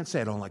just can't say,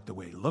 I don't like the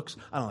way he looks,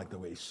 I don't like the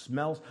way he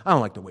smells, I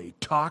don't like the way he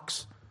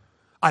talks.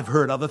 I've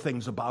heard other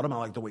things about him, I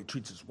like the way he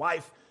treats his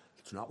wife.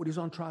 It's not what he's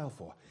on trial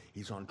for.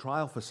 He's on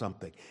trial for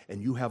something,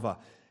 and you have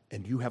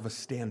a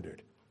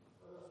standard.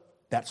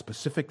 That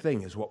specific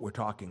thing is what we're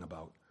talking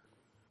about.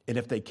 And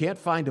if they can't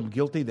find him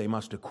guilty, they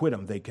must acquit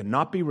him. They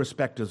cannot be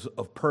respecters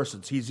of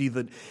persons. He's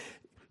either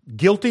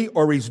guilty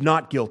or he's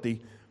not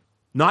guilty,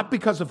 not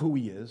because of who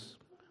he is,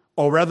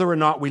 or whether or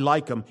not we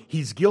like him.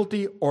 He's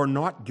guilty or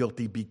not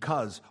guilty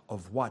because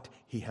of what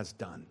he has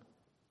done.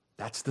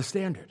 That's the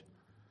standard.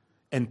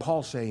 And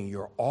Paul's saying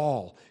you're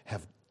all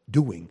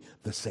doing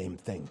the same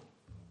thing.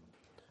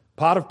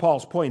 Part of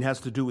Paul's point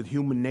has to do with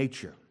human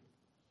nature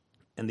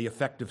and the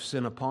effect of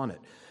sin upon it.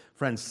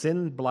 Friends,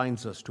 sin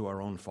blinds us to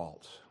our own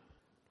faults.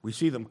 We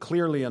see them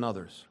clearly in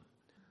others.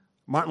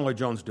 Martin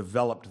Lloyd-Jones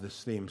developed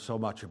this theme so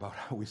much about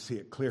how we see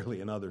it clearly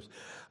in others.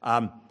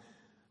 I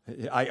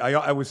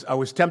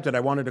was tempted. I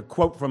wanted to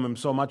quote from him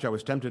so much. I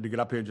was tempted to get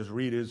up here and just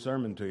read his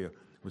sermon to you.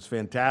 It was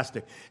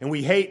fantastic. And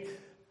we hate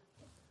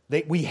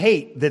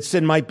that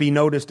sin might be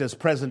noticed as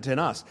present in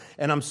us.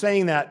 And I'm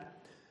saying that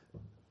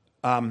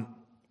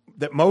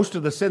most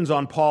of the sins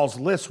on Paul's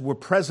list were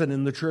present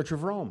in the Church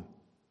of Rome.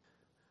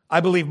 I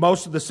believe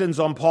most of the sins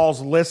on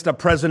Paul's list are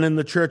present in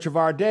the church of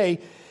our day.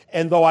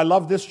 And though I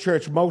love this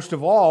church most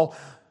of all,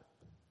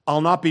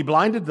 I'll not be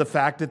blinded to the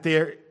fact that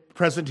they're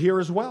present here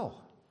as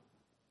well.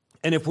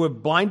 And if we're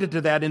blinded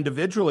to that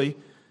individually,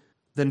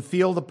 then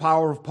feel the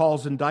power of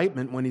Paul's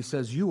indictment when he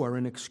says, "You are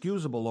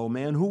inexcusable, O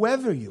man,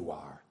 whoever you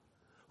are."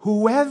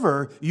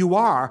 Whoever you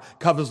are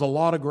covers a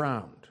lot of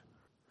ground.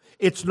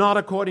 It's not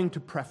according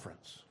to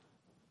preference.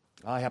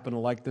 I happen to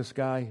like this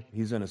guy,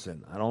 he's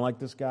innocent. I don't like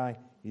this guy,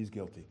 he's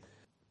guilty.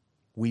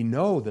 We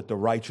know that the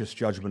righteous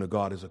judgment of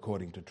God is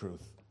according to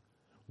truth.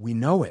 We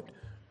know it.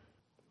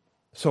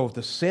 So if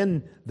the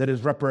sin that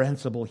is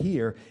reprehensible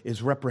here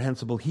is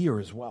reprehensible here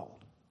as well.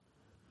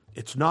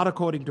 It's not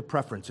according to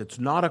preference. It's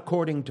not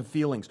according to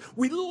feelings.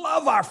 We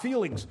love our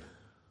feelings.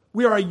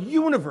 We are a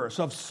universe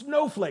of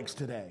snowflakes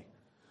today.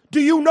 Do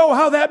you know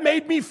how that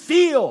made me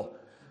feel?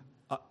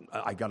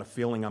 I got a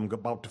feeling I'm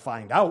about to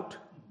find out.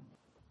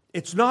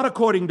 It's not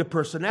according to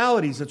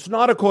personalities. It's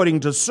not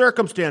according to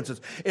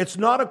circumstances. It's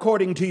not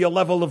according to your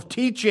level of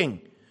teaching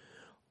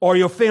or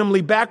your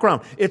family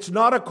background. It's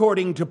not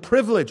according to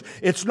privilege.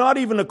 It's not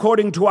even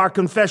according to our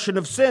confession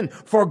of sin.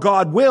 For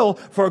God will,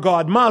 for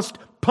God must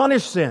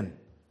punish sin.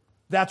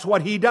 That's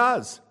what he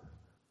does.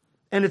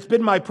 And it's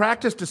been my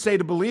practice to say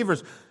to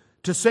believers,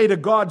 to say to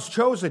God's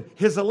chosen,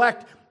 his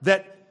elect,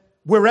 that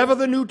wherever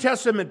the New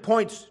Testament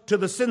points to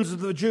the sins of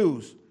the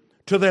Jews,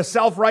 to their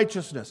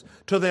self-righteousness,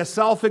 to their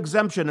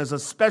self-exemption as a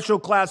special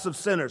class of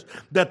sinners,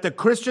 that the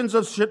Christians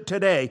of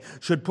today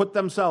should put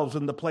themselves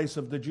in the place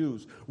of the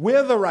Jews.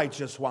 We're the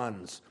righteous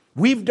ones.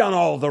 We've done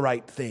all the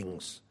right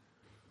things.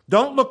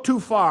 Don't look too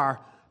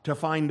far to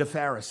find a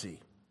Pharisee.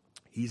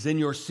 He's in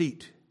your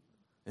seat.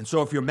 And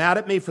so if you're mad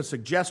at me for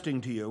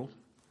suggesting to you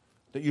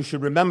that you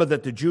should remember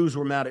that the Jews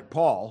were mad at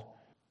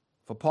Paul,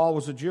 for Paul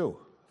was a Jew,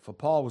 for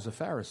Paul was a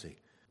Pharisee.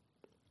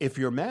 If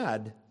you're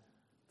mad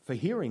for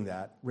hearing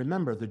that,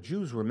 remember the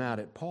Jews were mad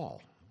at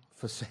Paul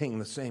for saying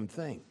the same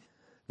thing.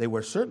 They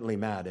were certainly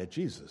mad at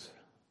Jesus.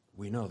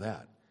 We know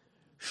that.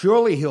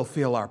 Surely he'll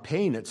feel our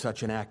pain at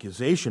such an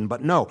accusation,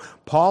 but no,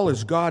 Paul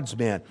is God's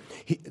man.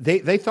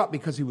 They thought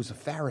because he was a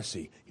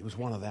Pharisee, he was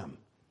one of them.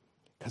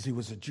 Because he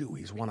was a Jew,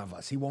 he's one of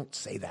us. He won't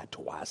say that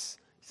to us.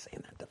 He's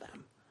saying that to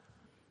them.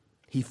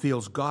 He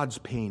feels God's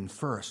pain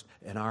first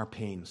and our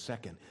pain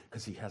second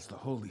because he has the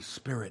Holy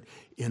Spirit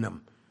in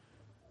him,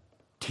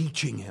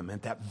 teaching him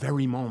at that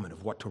very moment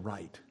of what to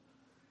write,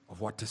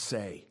 of what to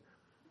say.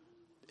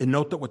 And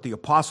note that what the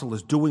apostle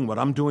is doing, what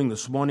I'm doing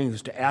this morning,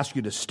 is to ask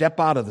you to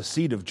step out of the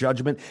seat of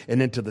judgment and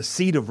into the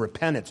seat of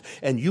repentance.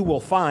 And you will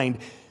find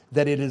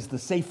that it is the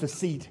safest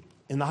seat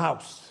in the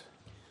house.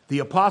 The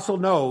apostle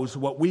knows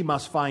what we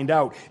must find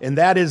out, and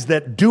that is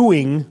that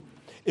doing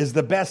is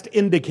the best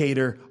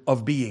indicator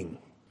of being.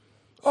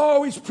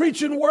 Oh, he's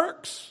preaching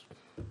works.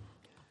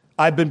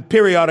 I've been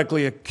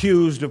periodically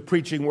accused of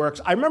preaching works.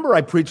 I remember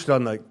I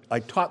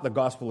taught the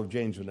Gospel of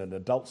James in an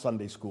adult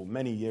Sunday school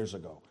many years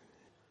ago.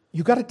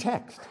 You got a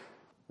text,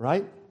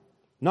 right?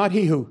 Not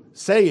he who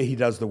say he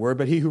does the word,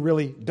 but he who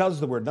really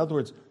does the word. In other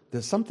words,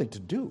 there's something to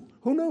do.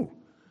 Who knew?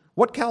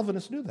 What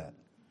Calvinists knew that?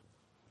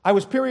 I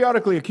was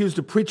periodically accused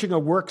of preaching a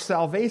work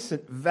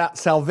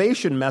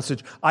salvation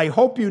message. I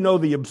hope you know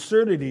the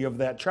absurdity of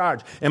that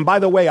charge. And by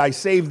the way, I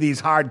saved these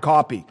hard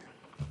copy.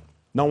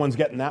 No one's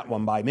getting that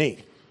one by me.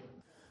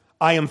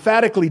 I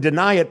emphatically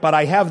deny it, but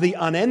I have the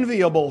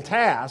unenviable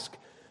task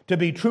to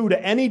be true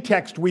to any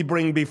text we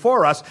bring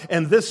before us,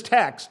 and this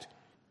text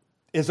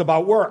is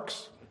about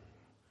works,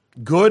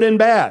 good and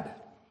bad.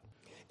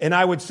 And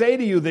I would say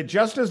to you that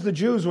just as the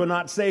Jews were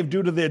not saved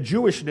due to their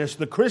Jewishness,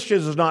 the Christian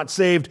is not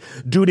saved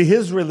due to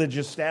his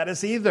religious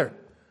status either.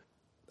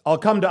 I'll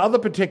come to other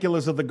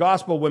particulars of the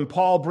gospel when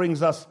Paul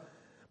brings us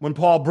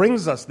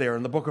there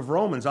in the book of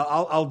Romans.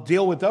 I'll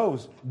deal with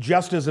those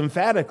just as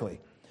emphatically.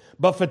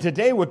 But for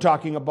today, we're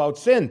talking about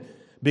sin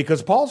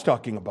because Paul's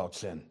talking about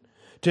sin.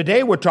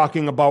 Today, we're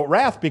talking about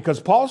wrath because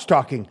Paul's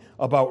talking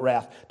about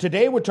wrath.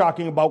 Today, we're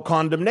talking about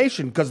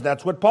condemnation because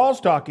that's what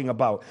Paul's talking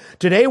about.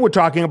 Today, we're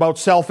talking about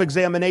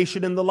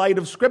self-examination in the light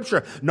of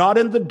Scripture, not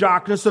in the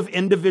darkness of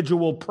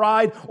individual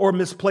pride or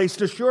misplaced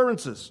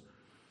assurances,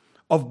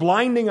 of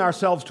blinding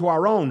ourselves to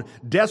our own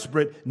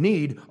desperate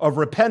need of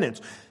repentance.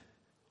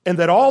 And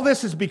that all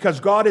this is because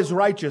God is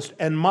righteous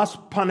and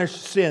must punish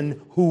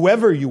sin,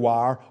 whoever you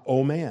are,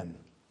 O man.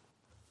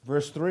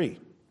 Verse 3.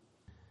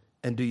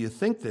 And do you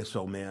think this,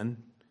 O man,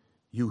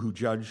 you who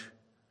judge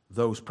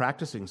those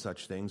practicing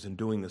such things and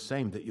doing the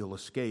same, that you'll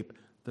escape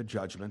the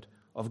judgment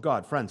of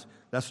God? Friends,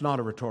 that's not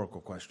a rhetorical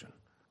question.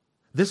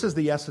 This is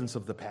the essence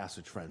of the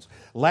passage, friends.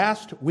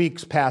 Last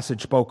week's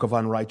passage spoke of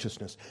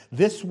unrighteousness.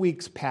 This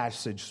week's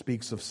passage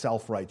speaks of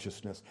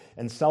self-righteousness.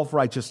 And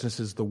self-righteousness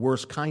is the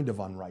worst kind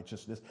of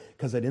unrighteousness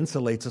because it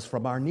insulates us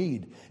from our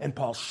need. And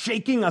Paul's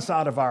shaking us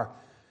out of our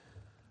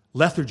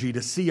lethargy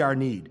to see our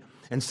need.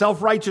 And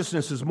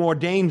self-righteousness is more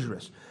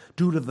dangerous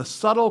due to the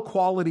subtle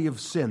quality of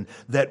sin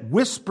that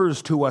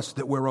whispers to us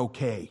that we're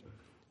okay,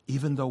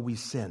 even though we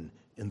sin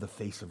in the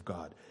face of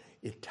God.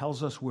 It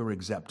tells us we're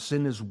exempt.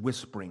 Sin is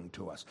whispering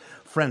to us.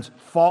 Friends,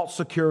 false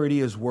security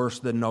is worse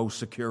than no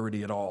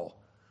security at all,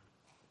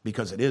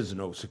 because it is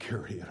no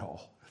security at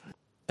all.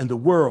 And the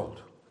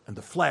world and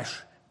the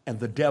flesh and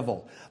the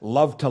devil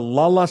love to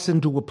lull us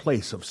into a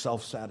place of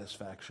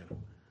self-satisfaction.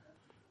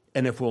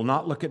 And if we'll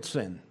not look at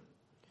sin,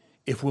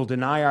 if we'll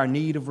deny our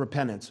need of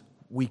repentance,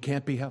 we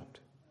can't be helped.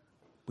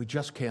 We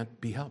just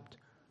can't be helped.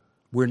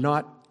 We're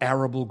not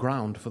arable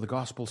ground for the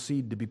gospel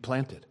seed to be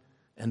planted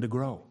and to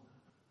grow.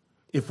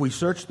 If we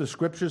search the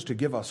Scriptures to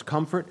give us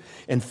comfort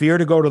and fear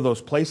to go to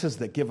those places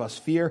that give us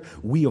fear,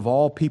 we of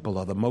all people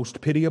are the most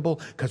pitiable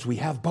because we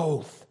have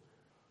both.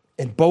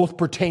 And both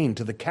pertain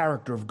to the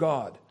character of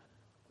God.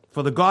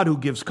 For the God who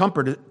gives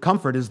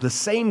comfort is the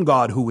same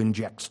God who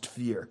injects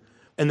fear.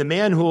 And the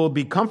man who will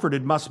be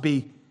comforted must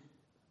be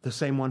the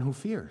same one who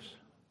fears.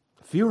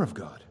 The fear of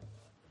God.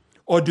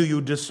 Or do you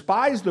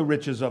despise the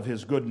riches of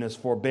his goodness,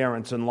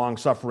 forbearance, and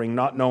long-suffering,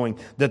 not knowing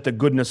that the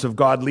goodness of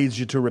God leads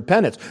you to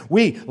repentance?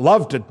 We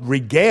love to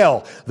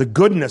regale the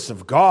goodness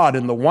of God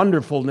and the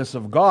wonderfulness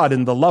of God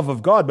and the love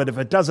of God, but if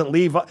it doesn't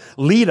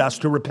lead us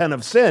to repent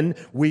of sin,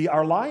 we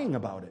are lying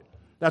about it.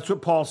 That's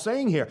what Paul's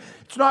saying here.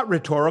 It's not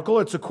rhetorical.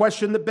 It's a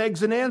question that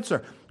begs an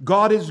answer.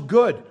 God is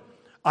good.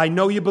 I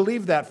know you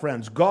believe that,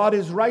 friends. God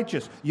is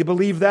righteous. You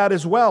believe that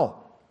as well.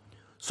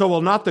 So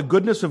will not the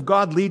goodness of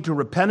God lead to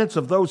repentance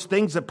of those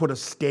things that put a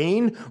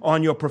stain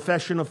on your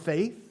profession of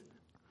faith?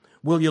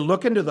 Will you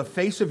look into the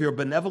face of your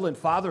benevolent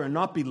Father and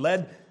not be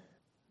led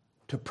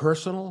to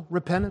personal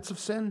repentance of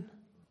sin?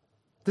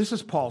 This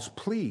is Paul's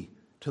plea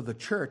to the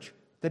church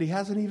that he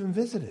hasn't even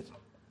visited.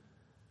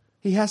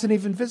 He hasn't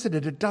even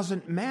visited. It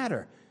doesn't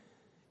matter.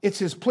 It's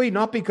his plea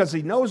not because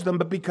he knows them,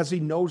 but because he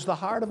knows the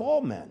heart of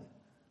all men.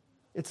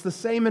 It's the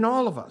same in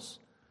all of us.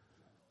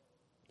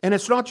 And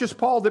it's not just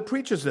Paul that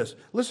preaches this.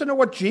 Listen to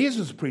what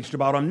Jesus preached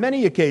about on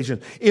many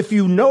occasions. If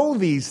you know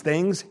these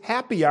things,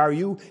 happy are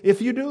you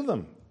if you do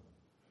them.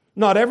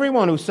 Not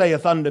everyone who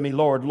saith unto me,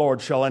 Lord,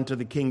 Lord, shall enter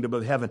the kingdom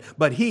of heaven,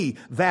 but he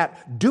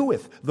that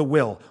doeth the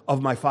will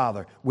of my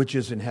Father which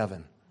is in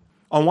heaven.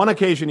 On one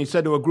occasion, he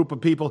said to a group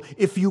of people,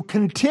 if you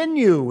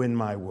continue in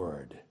my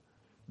word,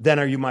 then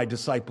are you my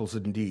disciples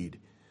indeed,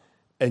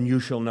 and you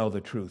shall know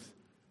the truth,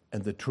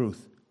 and the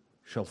truth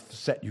shall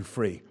set you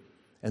free.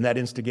 And that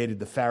instigated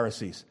the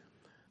Pharisees,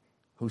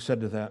 who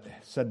said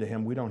to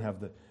him,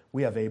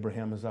 we have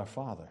Abraham as our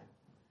father.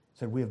 He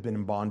said, we have been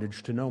in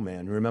bondage to no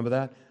man. You remember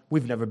that?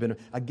 We've never been.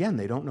 Again,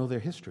 they don't know their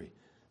history.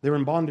 They're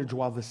in bondage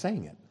while they're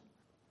saying it.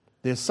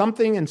 There's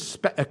something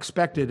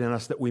expected in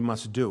us that we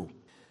must do.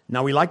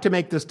 Now, we like to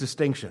make this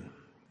distinction,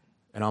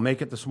 and I'll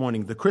make it this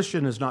morning. The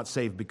Christian is not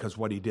saved because of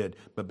what he did,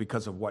 but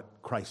because of what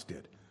Christ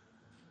did.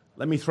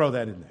 Let me throw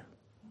that in there.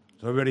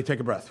 So everybody take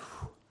a breath.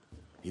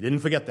 He didn't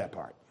forget that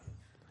part.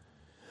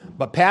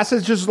 But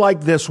passages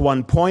like this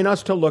one point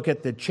us to look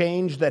at the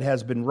change that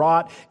has been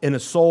wrought in a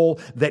soul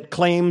that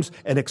claims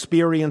an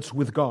experience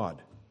with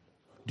God.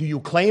 Do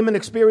you claim an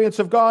experience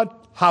of God?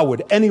 How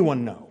would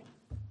anyone know?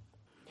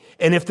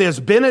 And if there's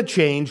been a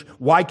change,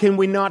 why can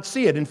we not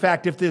see it? In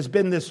fact, if there's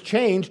been this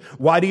change,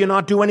 why do you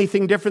not do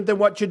anything different than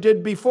what you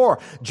did before?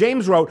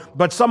 James wrote,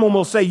 but someone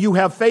will say, you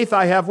have faith,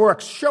 I have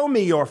works. Show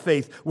me your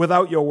faith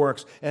without your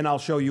works, and I'll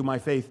show you my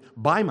faith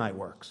by my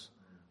works.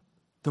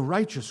 The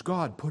righteous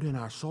God put in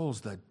our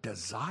souls the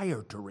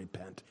desire to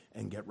repent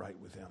and get right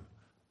with him.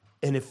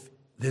 And if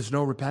there's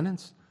no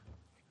repentance,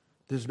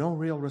 there's no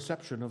real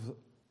reception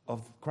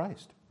of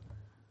Christ.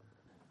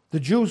 The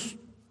Jews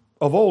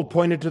of old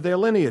pointed to their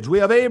lineage. We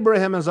have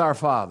Abraham as our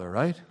father,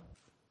 right?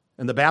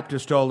 And the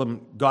Baptists told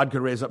them God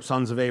could raise up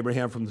sons of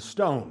Abraham from the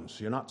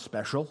stones. You're not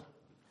special.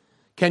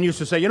 Ken used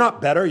to say, you're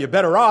not better. You're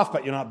better off,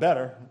 but you're not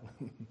better.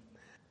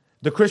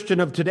 The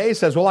Christian of today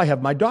says, well, I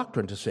have my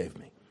doctrine to save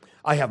me.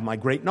 I have my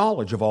great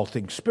knowledge of all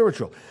things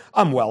spiritual.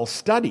 I'm well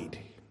studied.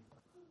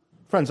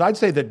 Friends, I'd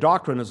say that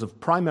doctrine is of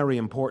primary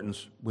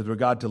importance with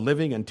regard to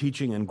living and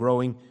teaching and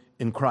growing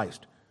in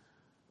Christ.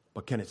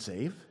 But can it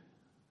save?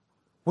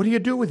 What do you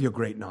do with your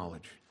great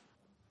knowledge?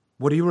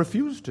 What do you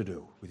refuse to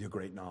do with your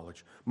great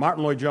knowledge?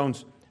 Martin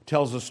Lloyd-Jones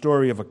tells the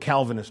story of a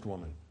Calvinist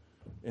woman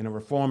in a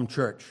Reformed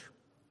church.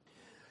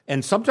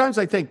 And sometimes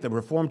I think the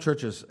Reformed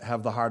churches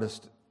have the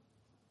hardest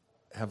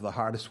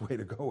way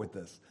to go with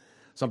this.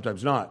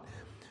 Sometimes not.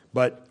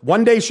 But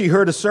one day she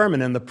heard a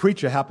sermon and the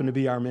preacher happened to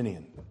be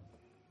Arminian.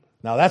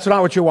 Now that's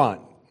not what you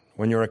want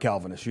when you're a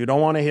Calvinist. You don't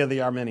want to hear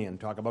the Arminian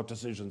talk about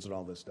decisions and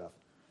all this stuff.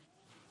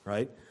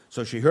 Right?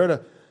 So she heard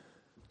a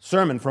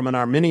sermon from an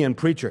Arminian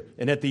preacher,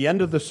 and at the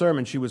end of the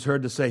sermon she was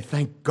heard to say,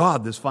 thank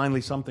God there's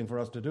finally something for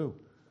us to do.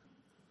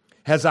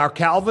 Has our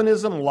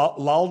Calvinism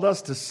lulled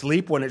us to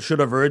sleep when it should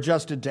have urged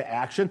us into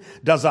action?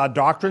 Does our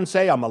doctrine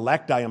say, I'm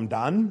elect, I am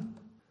done?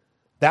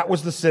 That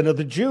was the sin of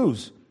the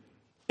Jews.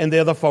 And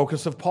they're the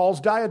focus of Paul's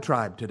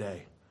diatribe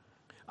today.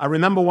 I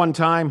remember one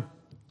time,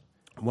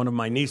 one of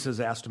my nieces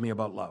asked me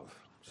about love.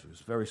 She was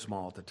very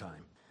small at the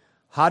time.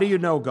 How do you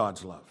know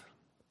God's love?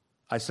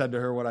 I said to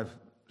her what I've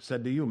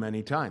said to you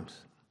many times.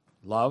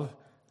 Love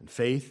and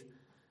faith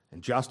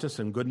and justice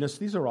and goodness,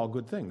 these are all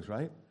good things,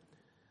 right?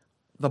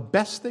 The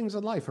best things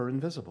in life are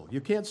invisible.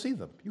 You can't see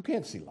them. You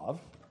can't see love.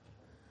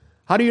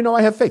 How do you know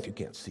I have faith? You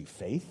can't see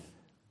faith.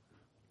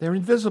 They're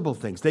invisible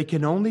things. They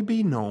can only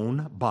be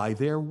known by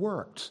their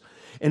works.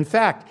 In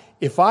fact,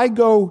 if I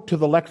go to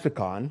the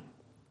lexicon,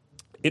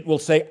 it will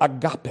say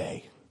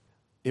agape.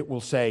 It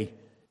will say,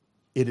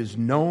 it is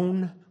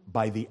known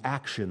by the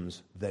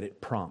actions that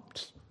it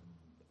prompts.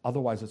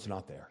 Otherwise, it's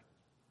not there.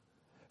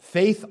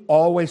 Faith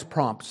always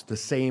prompts the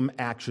same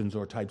actions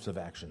or types of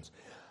actions.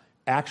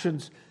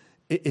 Actions,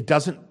 it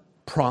doesn't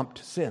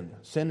prompt sin.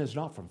 Sin is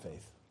not from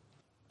faith.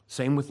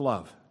 Same with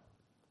love.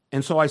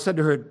 And so I said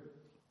to her,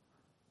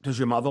 does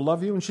your mother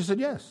love you? And she said,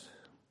 yes.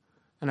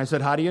 And I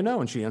said, how do you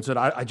know? And she answered,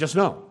 I just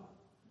know.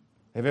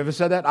 Have you ever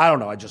said that? I don't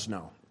know, I just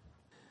know.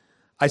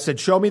 I said,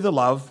 show me the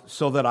love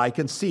so that I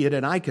can see it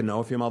and I can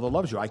know if your mother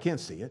loves you. I can't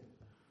see it.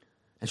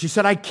 And she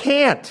said, I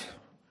can't.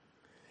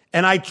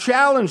 And I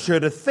challenged her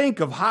to think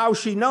of how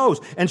she knows.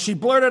 And she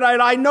blurted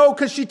out, I know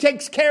because she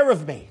takes care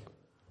of me.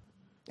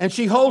 And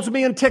she holds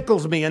me and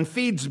tickles me and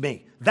feeds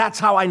me. That's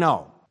how I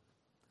know.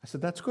 I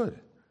said, that's good.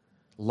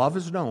 Love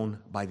is known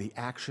by the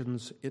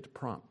actions it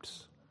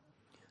prompts.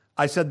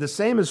 I said, the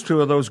same is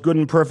true of those good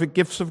and perfect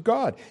gifts of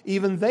God.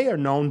 Even they are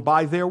known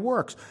by their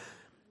works.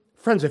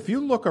 Friends, if you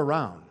look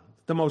around,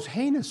 the most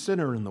heinous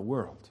sinner in the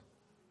world,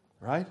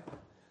 right?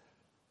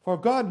 For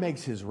God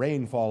makes his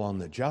rain fall on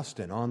the just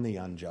and on the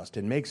unjust,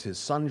 and makes his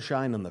sun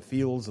shine on the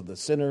fields of the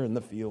sinner and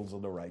the fields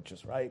of the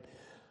righteous, right?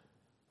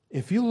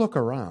 If you look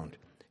around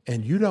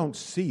and you don't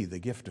see the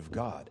gift of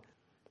God,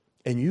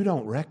 and you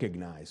don't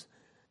recognize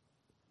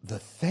the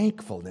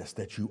thankfulness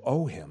that you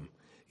owe him,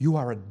 you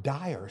are a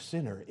dire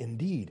sinner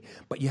indeed.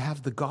 But you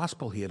have the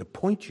gospel here to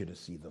point you to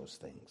see those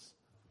things.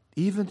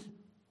 Even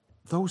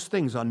those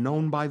things are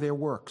known by their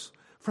works.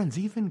 Friends,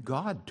 even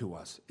God to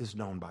us is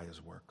known by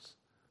his works.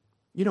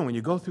 You know, when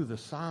you go through the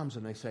Psalms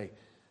and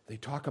they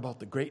talk about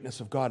the greatness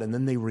of God, and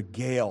then they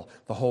regale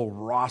the whole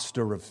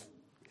roster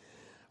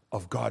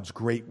of God's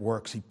great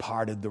works. He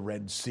parted the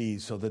Red Sea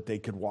so that they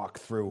could walk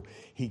through.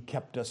 He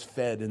kept us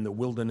fed in the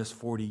wilderness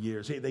 40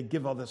 years. They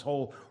give all this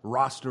whole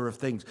roster of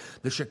things.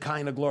 The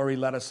Shekinah glory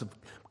led us a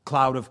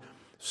cloud of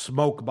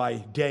smoke by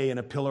day and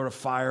a pillar of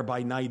fire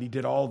by night. He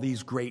did all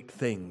these great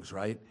things,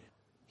 right?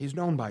 He's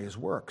known by his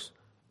works.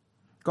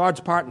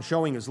 God's part in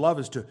showing his love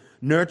is to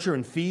nurture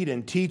and feed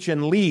and teach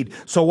and lead.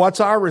 So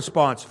what's our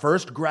response?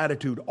 First,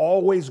 gratitude.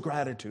 Always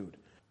gratitude.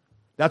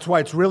 That's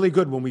why it's really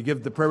good when we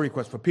give the prayer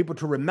request for people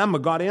to remember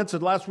God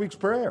answered last week's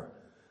prayer.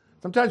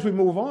 Sometimes we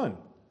move on.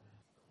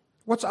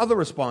 What's other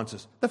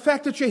responses? The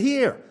fact that you're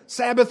here,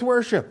 Sabbath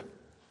worship,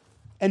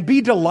 and be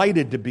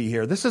delighted to be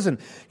here. This isn't,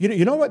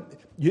 you know what?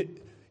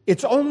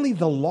 It's only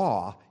the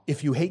law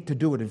if you hate to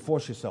do it and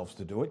force yourselves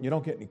to do it, and you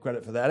don't get any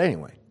credit for that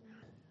anyway.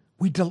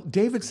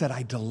 David said,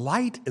 I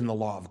delight in the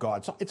law of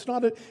God.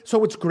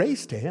 So it's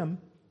grace to him.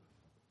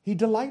 He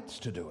delights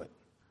to do it.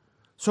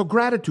 So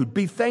gratitude,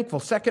 be thankful.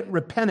 Second,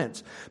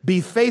 repentance.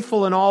 Be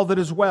faithful in all that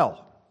is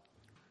well.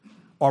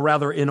 Or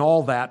rather, in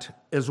all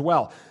that as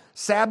well.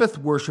 Sabbath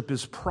worship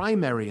is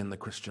primary in the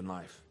Christian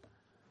life.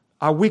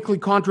 Our weekly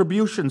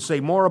contributions say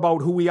more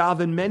about who we are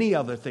than many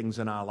other things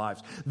in our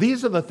lives.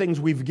 These are the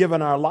things we've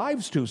given our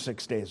lives to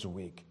 6 days a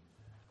week.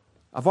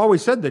 I've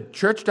always said that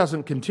church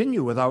doesn't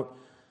continue without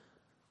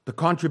the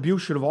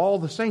contribution of all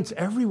the saints.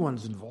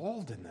 Everyone's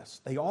involved in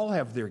this. They all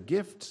have their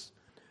gifts.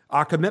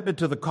 Our commitment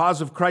to the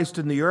cause of Christ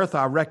in the earth,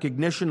 our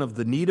recognition of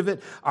the need of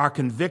it, our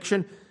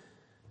conviction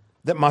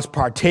that must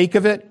partake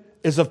of it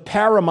is of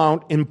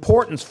paramount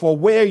importance. For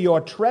where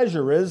your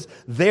treasure is,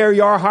 there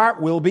your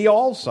heart will be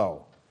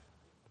also.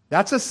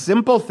 That's a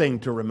simple thing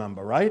to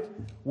remember, right?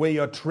 Where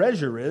your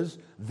treasure is,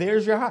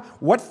 there's your heart.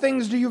 What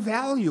things do you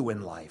value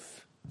in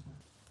life?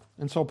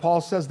 And so Paul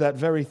says that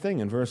very thing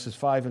in verses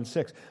 5 and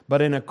 6.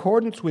 But in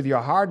accordance with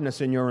your hardness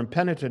and your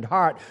impenitent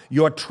heart,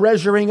 you're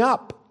treasuring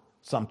up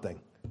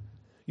something.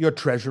 You're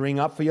treasuring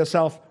up for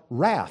yourself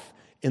wrath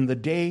in the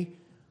day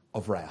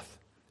of wrath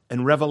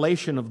and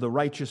revelation of the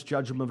righteous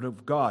judgment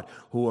of God,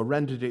 who will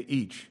render to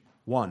each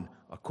one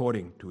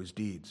according to his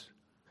deeds.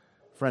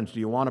 Friends, do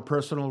you want a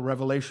personal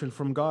revelation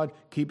from God?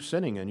 Keep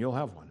sinning and you'll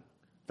have one.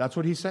 That's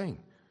what he's saying.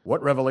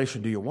 What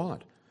revelation do you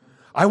want?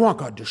 I want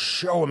God to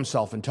show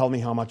himself and tell me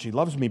how much he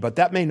loves me, but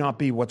that may not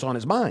be what's on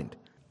his mind.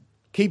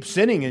 Keep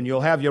sinning and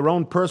you'll have your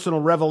own personal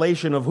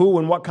revelation of who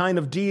and what kind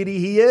of deity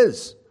he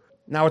is.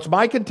 Now, it's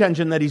my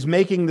contention that he's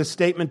making this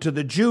statement to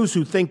the Jews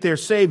who think they're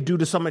saved due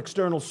to some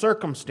external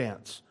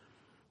circumstance,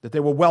 that they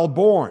were well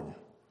born.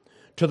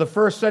 To the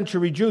first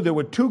century Jew, there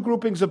were two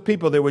groupings of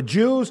people. There were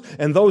Jews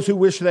and those who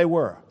wish they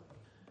were.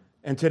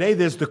 And today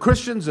there's the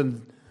Christians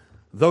and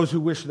those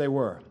who wish they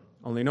were.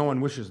 Only no one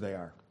wishes they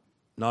are.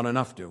 Not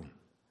enough do.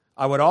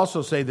 I would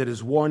also say that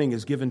his warning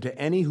is given to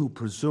any who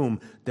presume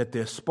that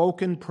their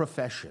spoken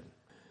profession,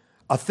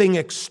 a thing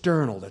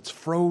external that's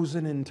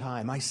frozen in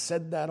time. I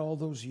said that all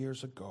those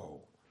years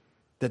ago.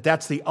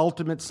 That's the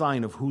ultimate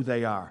sign of who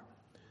they are.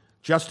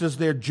 Just as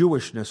their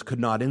Jewishness could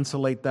not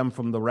insulate them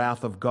from the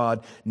wrath of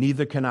God,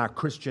 neither can our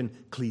Christian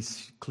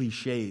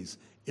cliches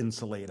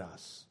insulate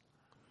us.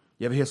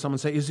 You ever hear someone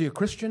say, is he a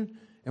Christian?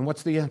 And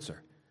what's the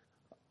answer?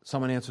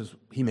 Someone answers,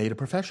 he made a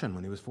profession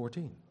when he was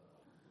 14.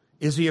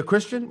 Is he a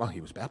Christian? Well,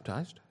 he was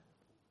baptized.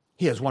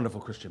 He has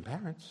wonderful Christian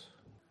parents.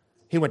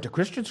 He went to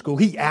Christian school.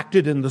 He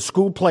acted in the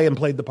school play and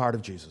played the part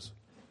of Jesus.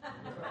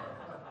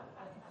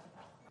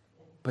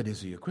 But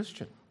is he a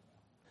Christian?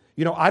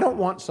 You know, I don't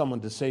want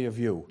someone to say of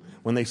you,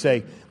 when they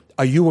say,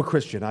 Are you a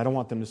Christian? I don't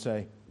want them to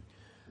say,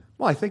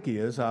 well, I think he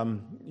is.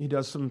 He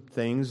does some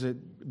things that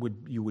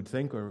you would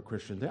think are a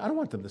Christian thing. I don't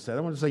want them to say that.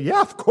 I want to say,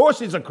 yeah, of course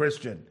he's a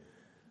Christian.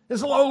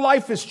 His whole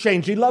life has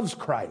changed. He loves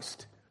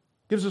Christ.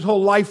 Gives his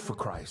whole life for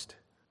Christ.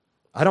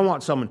 I don't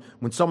want someone,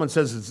 when someone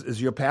says,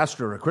 is your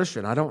pastor a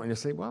Christian? I don't want to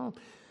say, well,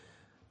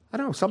 I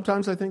don't know.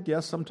 Sometimes I think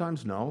yes,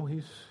 sometimes no.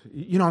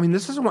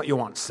 This isn't what you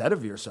want said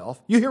of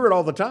yourself. You hear it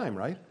all the time,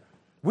 right?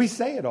 We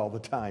say it all the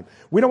time.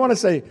 We don't want to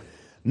say,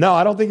 no,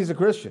 I don't think he's a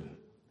Christian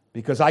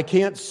because I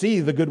can't see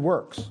the good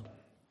works.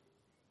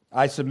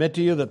 I submit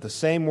to you that the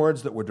same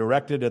words that were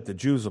directed at the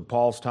Jews of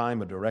Paul's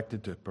time are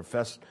directed to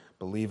professed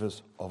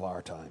believers of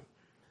our time.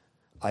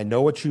 I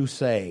know what you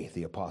say,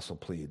 the apostle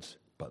pleads,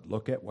 but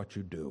look at what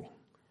you do.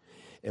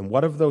 And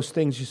what of those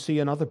things you see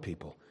in other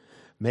people?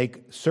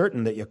 Make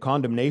certain that your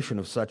condemnation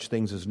of such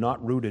things is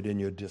not rooted in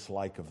your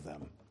dislike of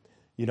them.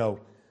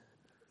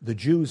 The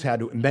Jews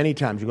had to, many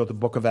times, you go to the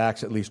book of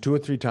Acts, at least 2 or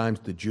 3 times,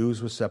 the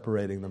Jews were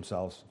separating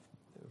themselves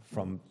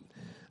from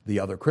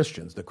the other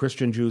Christians. The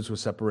Christian Jews were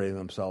separating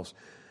themselves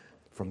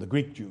from the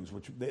Greek Jews,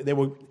 which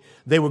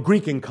they were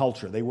Greek in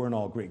culture. They weren't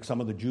all Greek.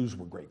 Some of the Jews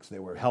were Greeks. They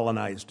were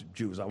Hellenized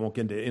Jews. I won't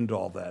get into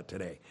all that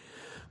today.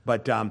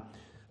 But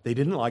they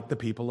didn't like the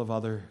people of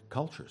other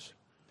cultures.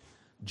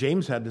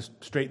 James had to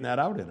straighten that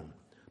out in him.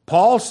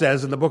 Paul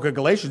says in the book of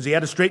Galatians he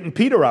had to straighten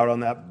Peter out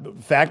on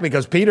that fact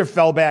because Peter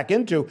fell back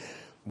into,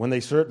 when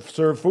they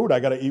serve food, I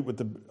got to eat with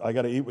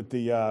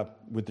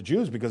the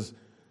Jews because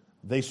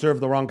they serve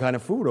the wrong kind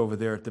of food over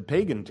there at the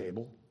pagan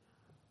table,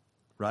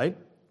 right?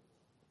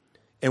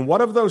 And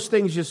what of those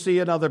things you see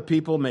in other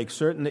people, make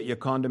certain that your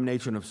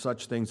condemnation of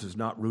such things is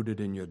not rooted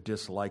in your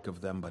dislike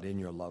of them, but in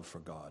your love for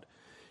God.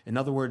 In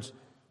other words,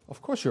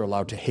 of course you're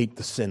allowed to hate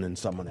the sin in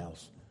someone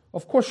else.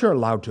 Of course you're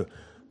allowed to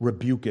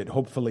rebuke it,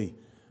 hopefully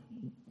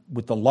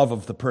with the love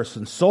of the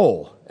person's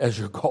soul as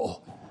your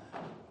goal,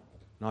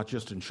 not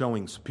just in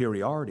showing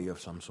superiority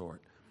of some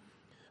sort.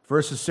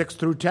 Verses 6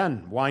 through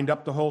 10 wind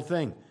up the whole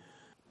thing.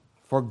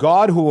 For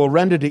God, who will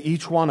render to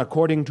each one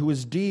according to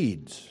his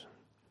deeds,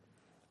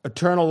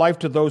 eternal life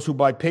to those who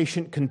by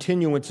patient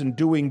continuance in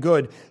doing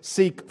good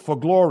seek for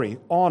glory,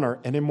 honor,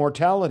 and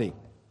immortality.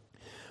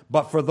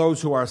 But for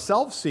those who are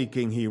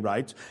self-seeking, he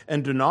writes,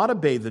 and do not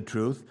obey the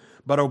truth,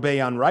 but obey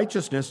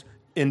unrighteousness,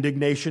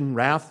 indignation,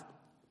 wrath,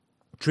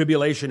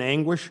 tribulation,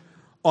 anguish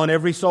on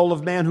every soul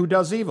of man who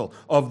does evil,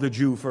 of the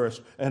Jew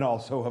first and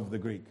also of the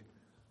Greek.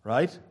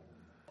 Right?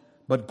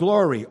 But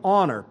glory,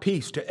 honor,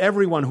 peace to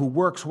everyone who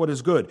works what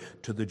is good,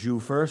 to the Jew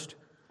first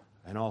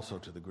and also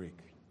to the Greek.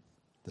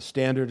 The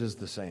standard is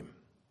the same.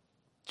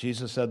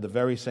 Jesus said the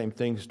very same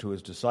things to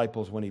his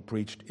disciples when he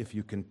preached, if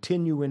you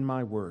continue in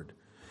my word,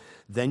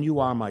 then you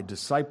are my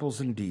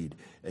disciples indeed,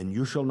 and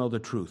you shall know the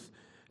truth,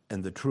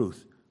 and the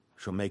truth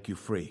shall make you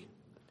free.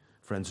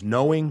 Friends,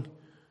 knowing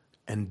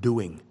and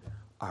doing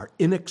are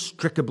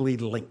inextricably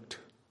linked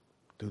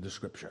through the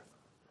Scripture.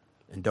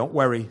 And don't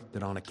worry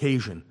that on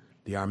occasion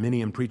the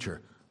Arminian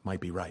preacher might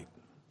be right.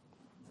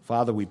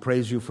 Father, we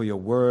praise you for your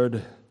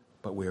word,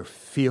 but we are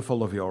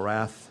fearful of your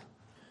wrath.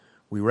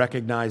 We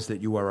recognize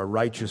that you are a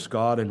righteous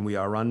God and we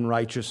are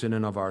unrighteous in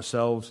and of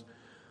ourselves.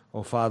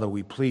 Oh, Father,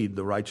 we plead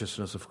the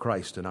righteousness of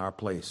Christ in our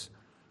place,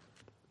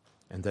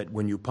 and that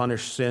when you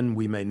punish sin,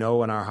 we may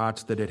know in our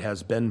hearts that it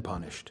has been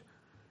punished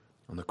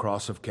on the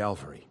cross of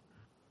Calvary,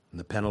 and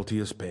the penalty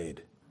is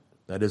paid.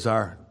 That is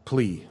our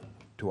plea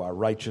to our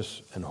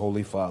righteous and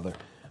holy Father,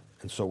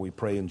 and so we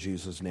pray in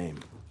Jesus' name.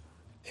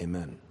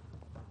 Amen.